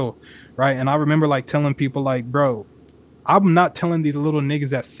seem real, right? And I remember like telling people, like, bro, I'm not telling these little niggas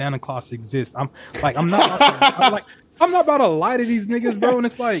that Santa Claus exists. I'm not about to lie to these niggas, bro. And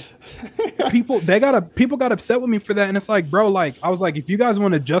it's like, people got upset with me for that. And it's like, bro, like, I was like, if you guys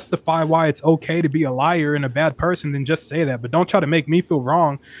want to justify why it's okay to be a liar and a bad person, then just say that, but don't try to make me feel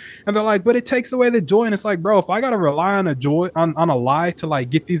wrong. And they're like, but it takes away the joy. And it's like, bro, if I gotta rely on on a lie to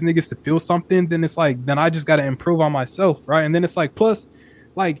like get these niggas to feel something, then it's like, then I just gotta improve on myself, right? And then it's like, plus,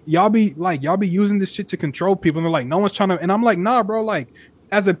 like, y'all be using this shit to control people, and they're like, no one's trying to. And I'm like, nah, bro, like,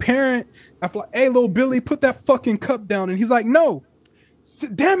 as a parent, I feel like, hey, little Billy, put that fucking cup down. And he's like, no.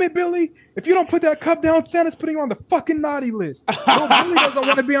 Damn it, Billy. If you don't put that cup down, Santa's putting you on the fucking naughty list. Little Billy doesn't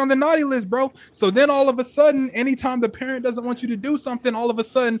want to be on the naughty list, bro. So then all of a sudden, anytime the parent doesn't want you to do something, all of a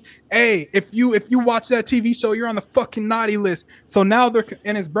sudden, hey, if you watch that TV show, you're on the fucking naughty list. So now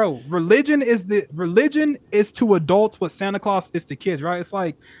and it's, bro, religion is to adults what Santa Claus is to kids, right? It's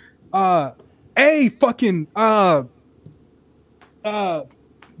like, hey, fucking,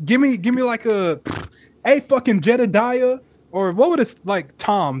 give me like a fucking Jedediah, or what would it, like,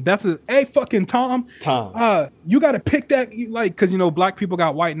 Tom? That's a fucking Tom. You got to pick that, like, because, you know, black people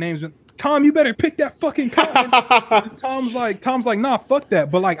got white names. Tom, you better pick that fucking color. Tom's like, nah, fuck that.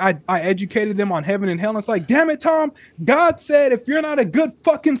 But like, I educated them on heaven and hell. And it's like, damn it, Tom. God said, if you're not a good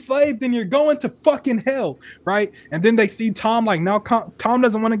fucking slave, then you're going to fucking hell, right? And then they see Tom, like, now Tom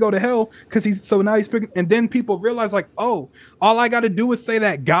doesn't want to go to hell because now he's picking. And then people realize, like, oh, all I got to do is say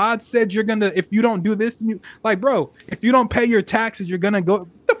that God said you're gonna, if you don't do this, then like, bro, if you don't pay your taxes, you're gonna go.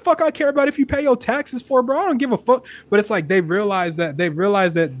 The fuck I care about if you pay your taxes for, bro? I don't give a fuck. But it's like they realize that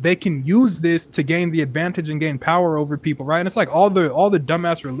they can use this to gain the advantage and gain power over people, right? And it's like all the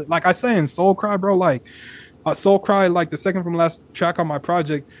dumbass, like I say in Soul Cry, bro, like Soul Cry, like the second from last track on my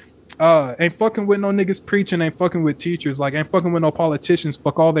project, ain't fucking with no niggas preaching, ain't fucking with teachers, like ain't fucking with no politicians,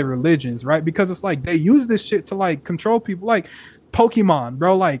 fuck all their religions, right? Because it's like they use this shit to like control people, like Pokemon,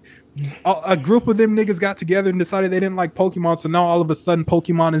 bro. Like a group of them niggas got together and decided they didn't like Pokemon, so now all of a sudden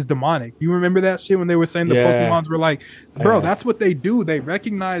Pokemon is demonic. You remember that shit when they were saying the Pokemons were like, bro, that's what they do. They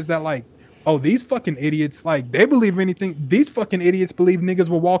recognize that, like, oh, these fucking idiots, like, they believe anything. These fucking idiots believe niggas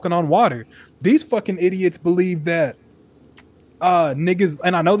were walking on water. These fucking idiots believe that niggas,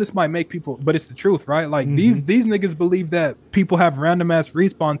 and I know this might make people, but it's the truth, right? Like, these niggas believe that people have random ass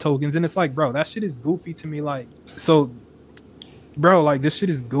respawn tokens, and it's like, bro, that shit is goofy to me. Like, so, bro, like, this shit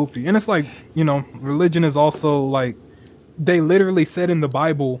is goofy. And it's like, you know, religion is also like, they literally said in the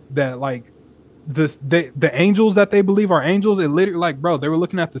Bible that, like, the angels that they believe are angels, it literally, like, bro, they were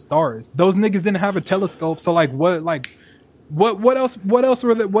looking at the stars. Those niggas didn't have a telescope, so like, what else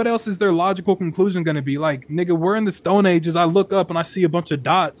is their logical conclusion gonna be? Like, nigga, we're in the Stone Ages, I look up and I see a bunch of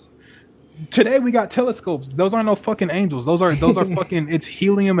dots. today we got telescopes. Those aren't no fucking angels. Those are fucking. It's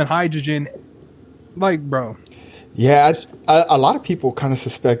helium and hydrogen. Like, bro. Yeah, a lot of people kind of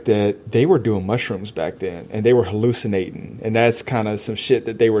suspect that they were doing mushrooms back then and they were hallucinating, and that's kind of some shit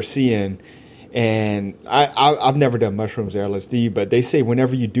that they were seeing. And I've never done mushrooms or LSD, but they say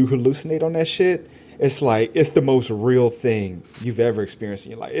whenever you do hallucinate on that shit, it's like it's the most real thing you've ever experienced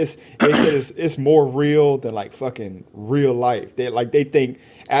in your life. They said it's more real than like fucking real life. They think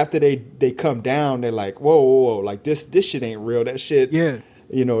after they come down, they're like, whoa, like this shit ain't real. That shit, Yeah.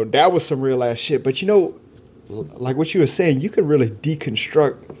 you know, that was some real ass shit. But you know, like what you were saying, you could really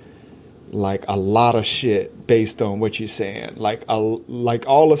deconstruct like a lot of shit based on what you're saying. Like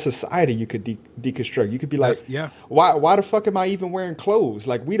all of society, you could deconstruct. You could be like, why the fuck am I even wearing clothes?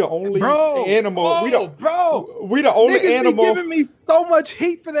 Like we the only animal. Oh, we the only niggas animal. Be giving me so much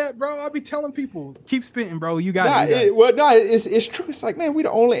heat for that, bro. I be telling people, keep spitting, bro. You got it. It's true. It's like, man, we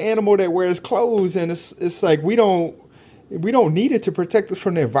the only animal that wears clothes, and it's like we don't need it to protect us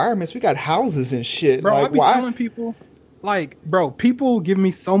from the environments. We got houses and shit. Bro, like, I be telling people, like, bro, people give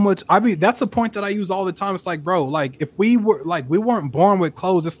me so much. That's a point that I use all the time. It's like, bro, like if we weren't born with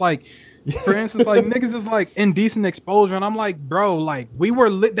clothes, it's like, for instance, like niggas is like indecent exposure, and I'm like, bro, like we were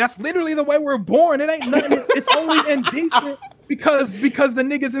that's literally the way we're born. It ain't nothing. It's only indecent because the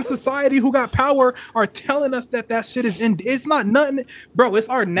niggas in society who got power are telling us that shit is it's not nothing, bro. It's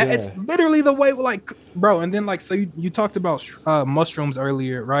it's literally the way, like, bro. And then like, so you talked about mushrooms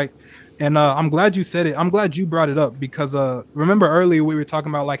earlier, right? And I'm glad you said it. I'm glad you brought it up because remember earlier we were talking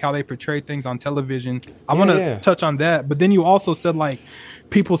about like how they portray things on television. I want to touch on that, but then you also said like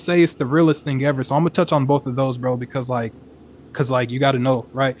people say it's the realest thing ever. So I'm gonna touch on both of those, bro, because you got to know,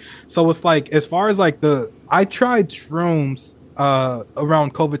 right? So it's like as far as like I tried shrooms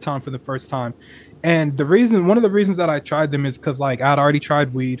around COVID time for the first time. And one of the reasons that I tried them is because like I'd already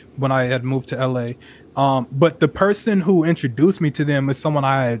tried weed when I had moved to LA. But the person who introduced me to them is someone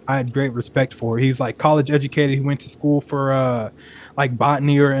I had great respect for. He's like college educated. He went to school for like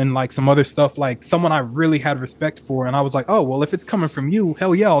botany and like some other stuff, like someone I really had respect for. And I was like, oh, well, if it's coming from you,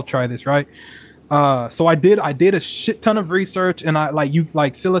 hell yeah, I'll try this. Right. So I did a shit ton of research, and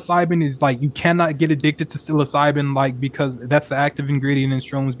psilocybin is like, you cannot get addicted to psilocybin, like, because that's the active ingredient in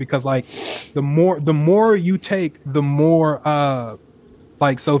shrooms, because like the more you take, the more,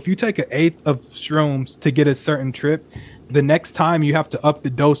 like, so if you take an eighth of shrooms to get a certain trip, the next time you have to up the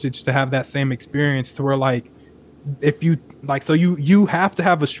dosage to have that same experience, to where like, if you like, so you have to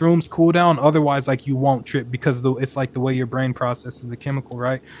have a shrooms cool down, otherwise like you won't trip, because it's like the way your brain processes the chemical,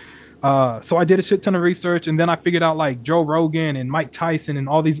 right? So I did a shit ton of research, and then I figured out like Joe Rogan and Mike Tyson and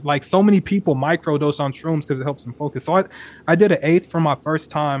all these, like, so many people microdose on shrooms because it helps them focus. So I did an eighth for my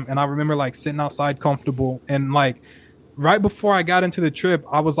first time, and I remember like sitting outside comfortable, and like right before I got into the trip,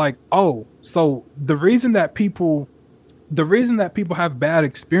 I was like, oh, so the reason that people have bad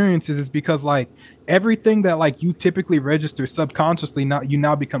experiences is because like everything that like you typically register subconsciously, you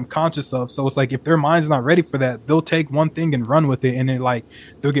now become conscious of. So it's like if their mind's not ready for that, they'll take one thing and run with it, and then like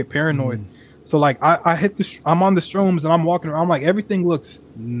they'll get paranoid. So like I'm on the shrooms and I'm walking around, like everything looks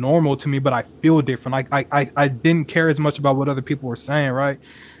normal to me, but I feel different. Like I didn't care as much about what other people were saying, right?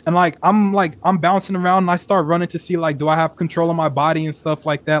 And I'm bouncing around, and I start running to see like, do I have control of my body and stuff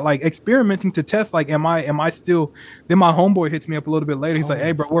like that, like experimenting to test, like, am I still. Then my homeboy hits me up a little bit later. He's like,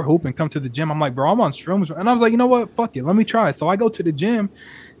 hey bro, we're hooping, come to the gym. I'm like, bro, I'm on shrooms. And I was like, you know what, fuck it, let me try. So I go to the gym,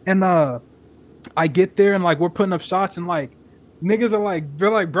 and I get there, and like we're putting up shots, and like niggas are like, they're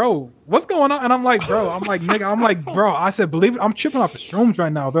like, bro, what's going on? And I'm like, bro, bro, I said, believe it, I'm tripping off the shrooms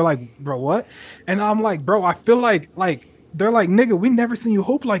right now. They're like, bro, what? And I'm like, bro, I feel like they're like, nigga, we never seen you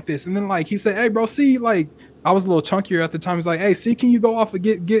hoop like this. And then like he said, hey bro, see, like I was a little chunkier at the time. He's like, hey, see, can you go off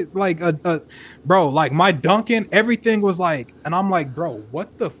and get like a bro, like my dunking, everything was like, and I'm like, bro,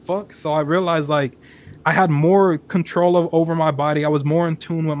 what the fuck? So I realized like I had more control over my body. I was more in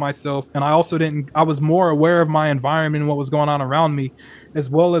tune with myself, and I was more aware of my environment and what was going on around me, as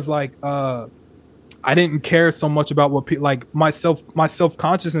well as like I didn't care so much about what people, like my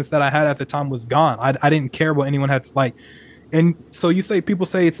self-consciousness that I had at the time was gone. I didn't care what anyone had to, like. And so people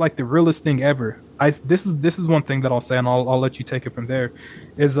say it's like the realest thing ever. This is one thing that I'll say, and I'll let you take it from there.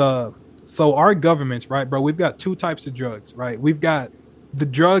 Is so our governments, right, bro? We've got two types of drugs, right? We've got the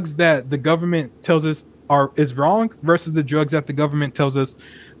drugs that the government tells us is wrong versus the drugs that the government tells us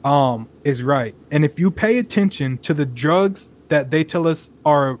is right. And if you pay attention to the drugs that they tell us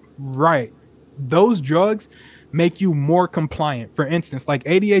are right, those drugs make you more compliant. For instance, like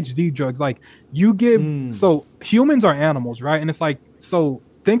ADHD drugs, like you give, so humans are animals, right? And it's like, so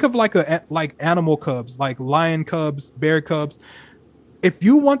think of like animal cubs, like lion cubs, bear cubs. if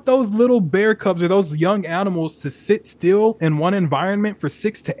you want those little bear cubs or those young animals to sit still in one environment for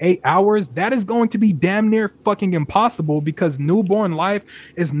 6 to 8 hours, that is going to be damn near fucking impossible, because newborn life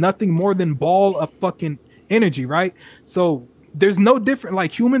is nothing more than ball of fucking energy, right? So there's no different,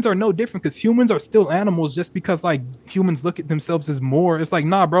 like humans are no different, because humans are still animals. Just because like humans look at themselves as more, it's like,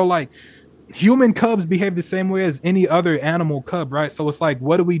 nah, bro, like human cubs behave the same way as any other animal cub, right? So it's like,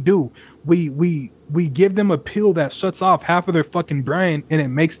 what do? We give them a pill that shuts off half of their fucking brain, and it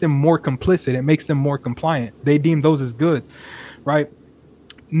makes them more complicit. It makes them more compliant. They deem those as goods, right?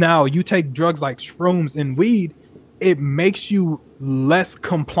 Now you take drugs like shrooms and weed, it makes you less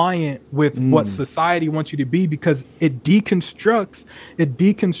compliant with what society wants you to be, because it deconstructs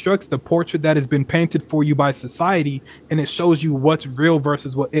the portrait that has been painted for you by society, and it shows you what's real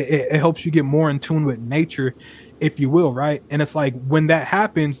versus what it helps you get more in tune with nature, if you will, right? And it's like, when that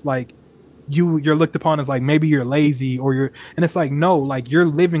happens, like you're looked upon as like, maybe you're lazy, and it's like, no, like you're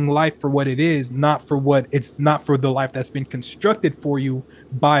living life for what it is, not for the life that's been constructed for you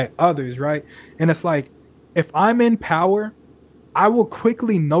by others, right? And it's like, if I'm in power, I will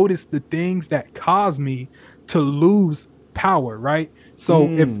quickly notice the things that cause me to lose power, right? So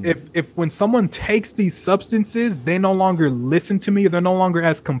if when someone takes these substances, they no longer listen to me, they're no longer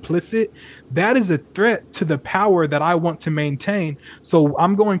as complicit, that is a threat to the power that I want to maintain. So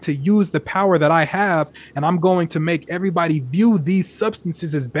I'm going to use the power that I have, and I'm going to make everybody view these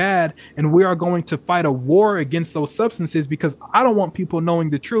substances as bad, and we are going to fight a war against those substances, because I don't want people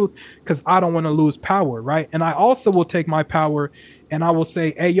knowing the truth, because I don't want to lose power, right? And I also will take my power and I will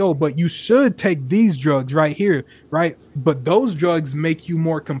say, hey, yo, but you should take these drugs right here, right? But those drugs make you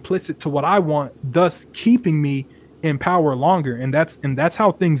more complicit to what I want, thus keeping me in power longer. And that's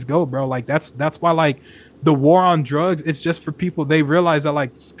how things go, bro. Like that's why, like, the war on drugs, it's just for people. They realize that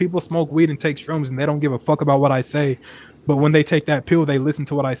like people smoke weed and take shrooms and they don't give a fuck about what I say. But when they take that pill, they listen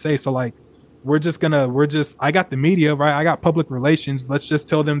to what I say. So like, I got the media, right? I got public relations. Let's just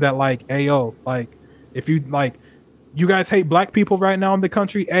tell them that like, hey, yo, like, if you like, you guys hate black people right now in the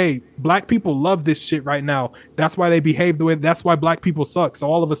country. Hey, black people love this shit right now. That's why they behave the way. That's why black people suck.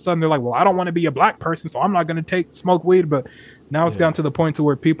 So all of a sudden they're like, well, I don't want to be a black person, so I'm not going to smoke weed. But now it's down to the point to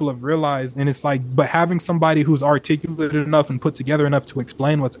where people have realized, and it's like, but having somebody who's articulate enough and put together enough to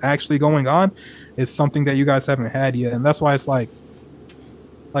explain what's actually going on is something that you guys haven't had yet. And that's why it's like,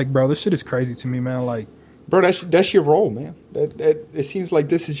 bro, this shit is crazy to me, man. Like, bro, that's your role, man. It seems like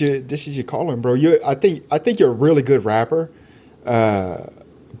this is your calling, bro. I think you're a really good rapper,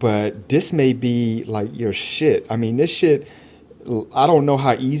 but this may be like your shit. I mean, this shit, I don't know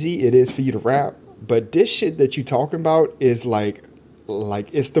how easy it is for you to rap, but this shit that you talking about is like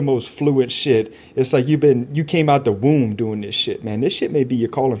it's the most fluent shit. It's like you came out the womb doing this shit, man. This shit may be your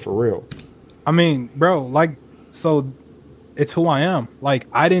calling for real. I mean, bro, like, so it's who I am. Like,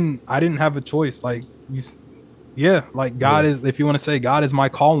 I didn't have a choice. Like, like God is, if you want to say God is my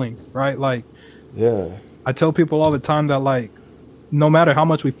calling, right? Like, I tell people all the time that like, no matter how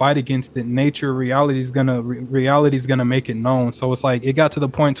much we fight against it, nature, reality is gonna make it known. So it's like, it got to the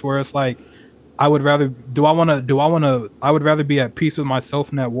point where it's like, I would rather be at peace with myself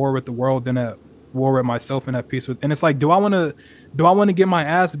and at war with the world than at war with myself and at peace with. And it's like, do I want to get my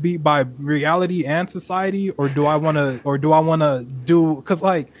ass beat by reality and society, or do I want to do, because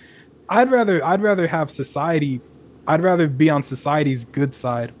like, I'd rather have society. I'd rather be on society's good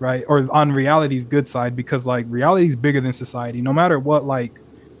side, right? Or on reality's good side, because like reality's bigger than society. No matter what, like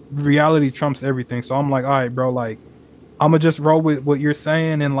reality trumps everything. So I'm like, all right, bro, like I'm gonna just roll with what you're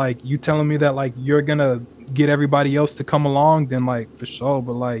saying, and like you telling me that like you're gonna get everybody else to come along, then like for sure.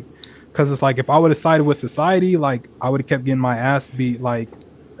 But like, because it's like, if I would have sided with society, like I would have kept getting my ass beat. Like,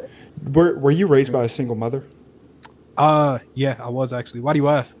 were you raised by a single mother? Yeah, I was actually. Why do you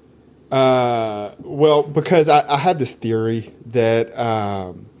ask? Well, because I had this theory that,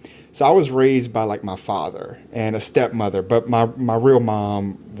 so I was raised by like my father and a stepmother, but my real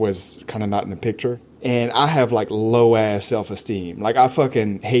mom was kind of not in the picture. And I have like low ass self-esteem. Like I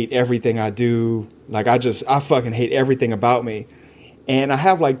fucking hate everything I do. Like I fucking hate everything about me. And I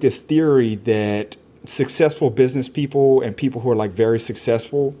have like this theory that successful business people and people who are like very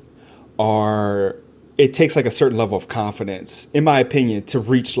successful it takes like a certain level of confidence, in my opinion, to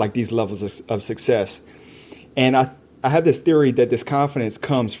reach like these levels of success. And I have this theory that this confidence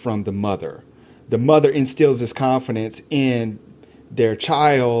comes from the mother. The mother instills this confidence in their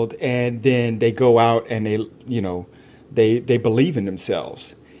child, and then they go out and they believe in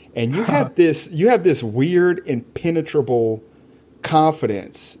themselves. And you have this weird, impenetrable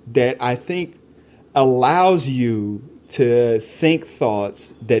confidence that I think allows you to think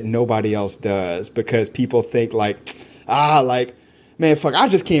thoughts that nobody else does, because people think like, man, fuck, I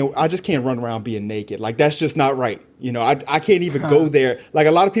just can't run around being naked. Like, that's just not right. You know, I can't even go there. Like,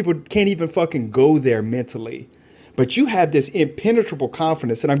 a lot of people can't even fucking go there mentally. But you have this impenetrable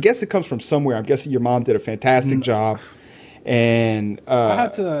confidence, and I guess it comes from somewhere. I'm guessing your mom did a fantastic job. And I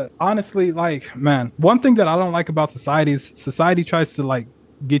had to honestly, like, man, one thing that I don't like about society is society tries to like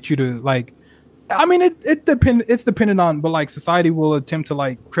get you to like, I mean, it's dependent on, but like society will attempt to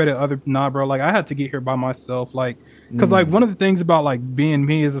like credit other. Nah, bro, like I had to get here by myself, like, because like one of the things about like being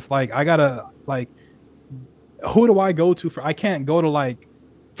me is it's like I gotta like, who do I go to for? I can't go to like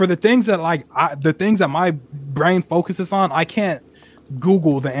for the things that like the things that my brain focuses on. I can't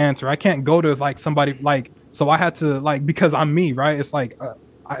Google the answer. I can't go to like somebody like. So I had to like, because I'm me, right? It's like,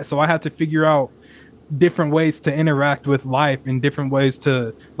 so I had to figure out different ways to interact with life and different ways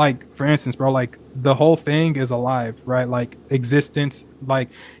to like, for instance, bro, like the whole thing is alive, right? Like existence, like,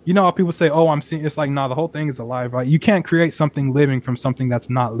 you know how people say, oh, I'm seeing, it's like, nah, the whole thing is alive, right? You can't create something living from something that's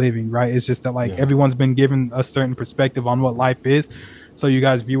not living, right? It's just that like everyone's been given a certain perspective on what life is. So you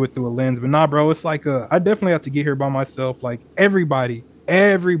guys view it through a lens, but nah, bro, it's like, I definitely have to get here by myself. Like everybody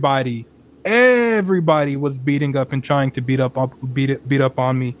was beating up and trying to beat up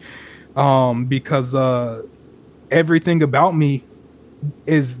on me because everything about me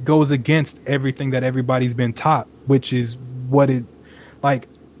goes against everything that everybody's been taught, which is what it like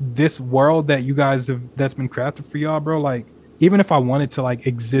this world that you guys have that's been crafted for y'all, bro. Like even if I wanted to like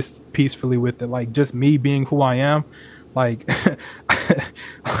exist peacefully with it, like just me being who I am, like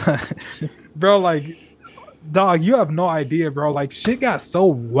bro, like dog, you have no idea, bro. Like shit got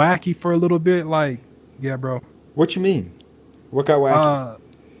so wacky for a little bit. Like, yeah, bro. What you mean? What got wacky?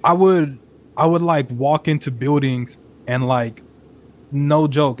 I would like walk into buildings and like, no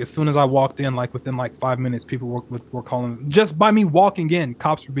joke, as soon as I walked in, like within like 5 minutes, people were calling. Just by me walking in,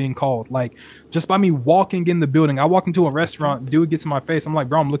 cops were being called. Like just by me walking in the building, I walk into a restaurant, dude gets in my face. I'm like,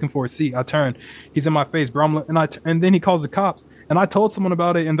 bro, I'm looking for a seat. I turn, he's in my face, bro. And then he calls the cops, and I told someone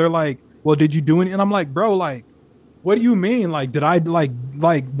about it, and they're like, well, did you do anything? And I'm like, bro, like, what do you mean? Like, did I like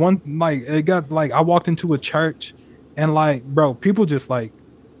one, like it got like, I walked into a church and like, bro, people just like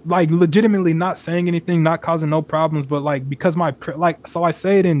legitimately not saying anything, not causing no problems. But like, because so I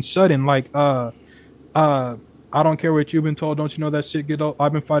say it in Shut In, like, I don't care what you've been told. Don't you know that shit get old?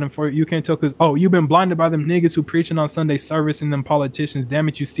 I've been fighting for it. You can't tell because, oh, you've been blinded by them niggas who preaching on Sunday service and them politicians. Damn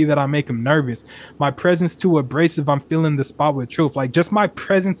it, you see that I make them nervous. My presence too abrasive. I'm filling the spot with truth. Like just my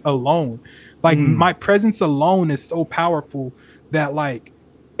presence alone. Like my presence alone is so powerful that like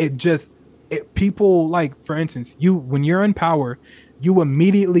people like, for instance, when you're in power, you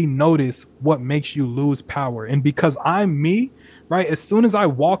immediately notice what makes you lose power. And because I'm me, right? As soon as I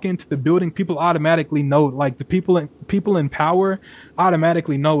walk into the building, people automatically know, like the people in power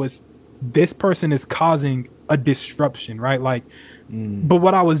automatically know this person is causing a disruption, right? Like, but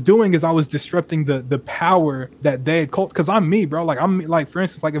what I was doing is I was disrupting the power that they had called, because I'm me, bro. Like I'm like, for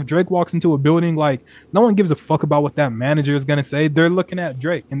instance, like if Drake walks into a building, like no one gives a fuck about what that manager is gonna say. They're looking at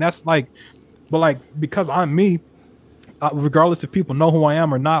Drake, and that's like, but like because I'm me, regardless if people know who I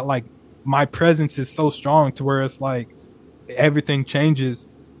am or not, like my presence is so strong to where it's like everything changes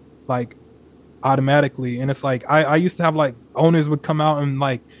like automatically. And it's like I used to have like owners would come out and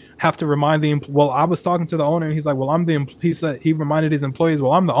like have to remind well, I was talking to the owner and he's like, well, he said he reminded his employees,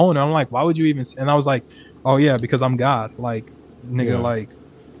 well, I'm the owner. I'm like, why would you even? And I was like, oh yeah, because I'm God. Like nigga, like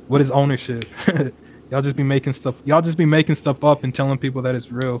what is ownership? Y'all just be making stuff up and telling people that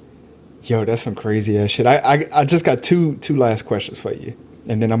it's real. Yo, that's some crazy ass shit. I just got two last questions for you,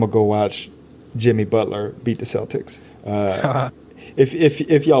 and then I'm gonna go watch Jimmy Butler beat the Celtics.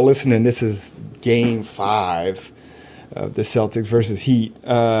 If y'all listening, this is Game 5 of the Celtics versus Heat,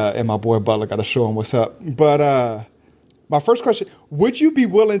 and my boy Butler got to show him what's up. But my first question: would you be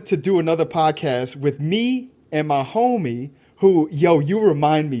willing to do another podcast with me and my homie? Who, yo, you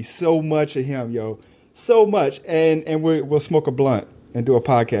remind me so much of him, yo, so much, and we'll smoke a blunt and do a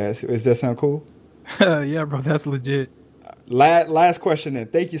podcast. Does that sound cool? Yeah, bro, that's legit. Last question, and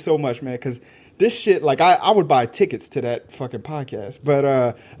thank you so much, man, because this shit, like, I would buy tickets to that fucking podcast.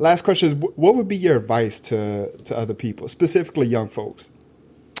 But last question is, what would be your advice to other people, specifically young folks?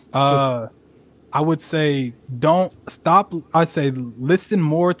 I would say don't stop. I say listen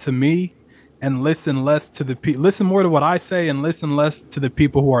more to me and listen less to listen more to what I say and listen less to the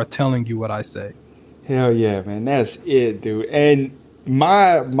people who are telling you what I say. Hell yeah, man. That's it, dude. And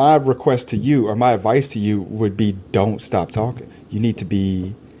my request to you, or my advice to you, would be don't stop talking. You need to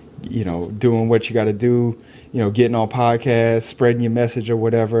be, doing what you got to do, getting on podcasts, spreading your message or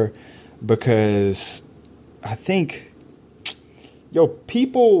whatever, because I think,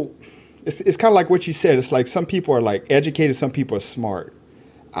 people, it's kind of like what you said. It's like some people are like educated, some people are smart.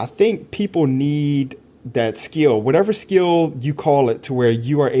 I think people need that skill, whatever skill you call it, to where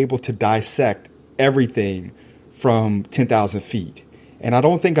you are able to dissect everything from 10,000 feet. And I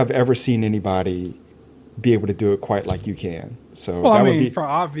don't think I've ever seen anybody be able to do it quite like you can. So Well, that I would mean, be for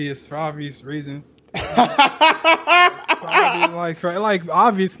obvious reasons.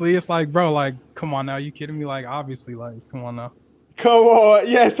 Obviously, it's like, bro, like, come on now, you kidding me? Like, obviously, like, come on now. come on.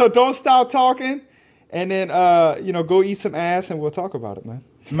 Yeah, so don't stop talking, and then go eat some ass, and we'll talk about it, man.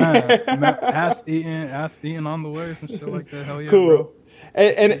 Man, ass eating on the way, some shit like that. Hell yeah, Cool. bro.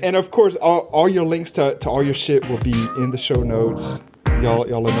 And of course, all your links to all your shit will be in the show notes. Y'all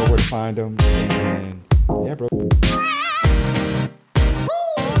know where to find them. And yeah, bro.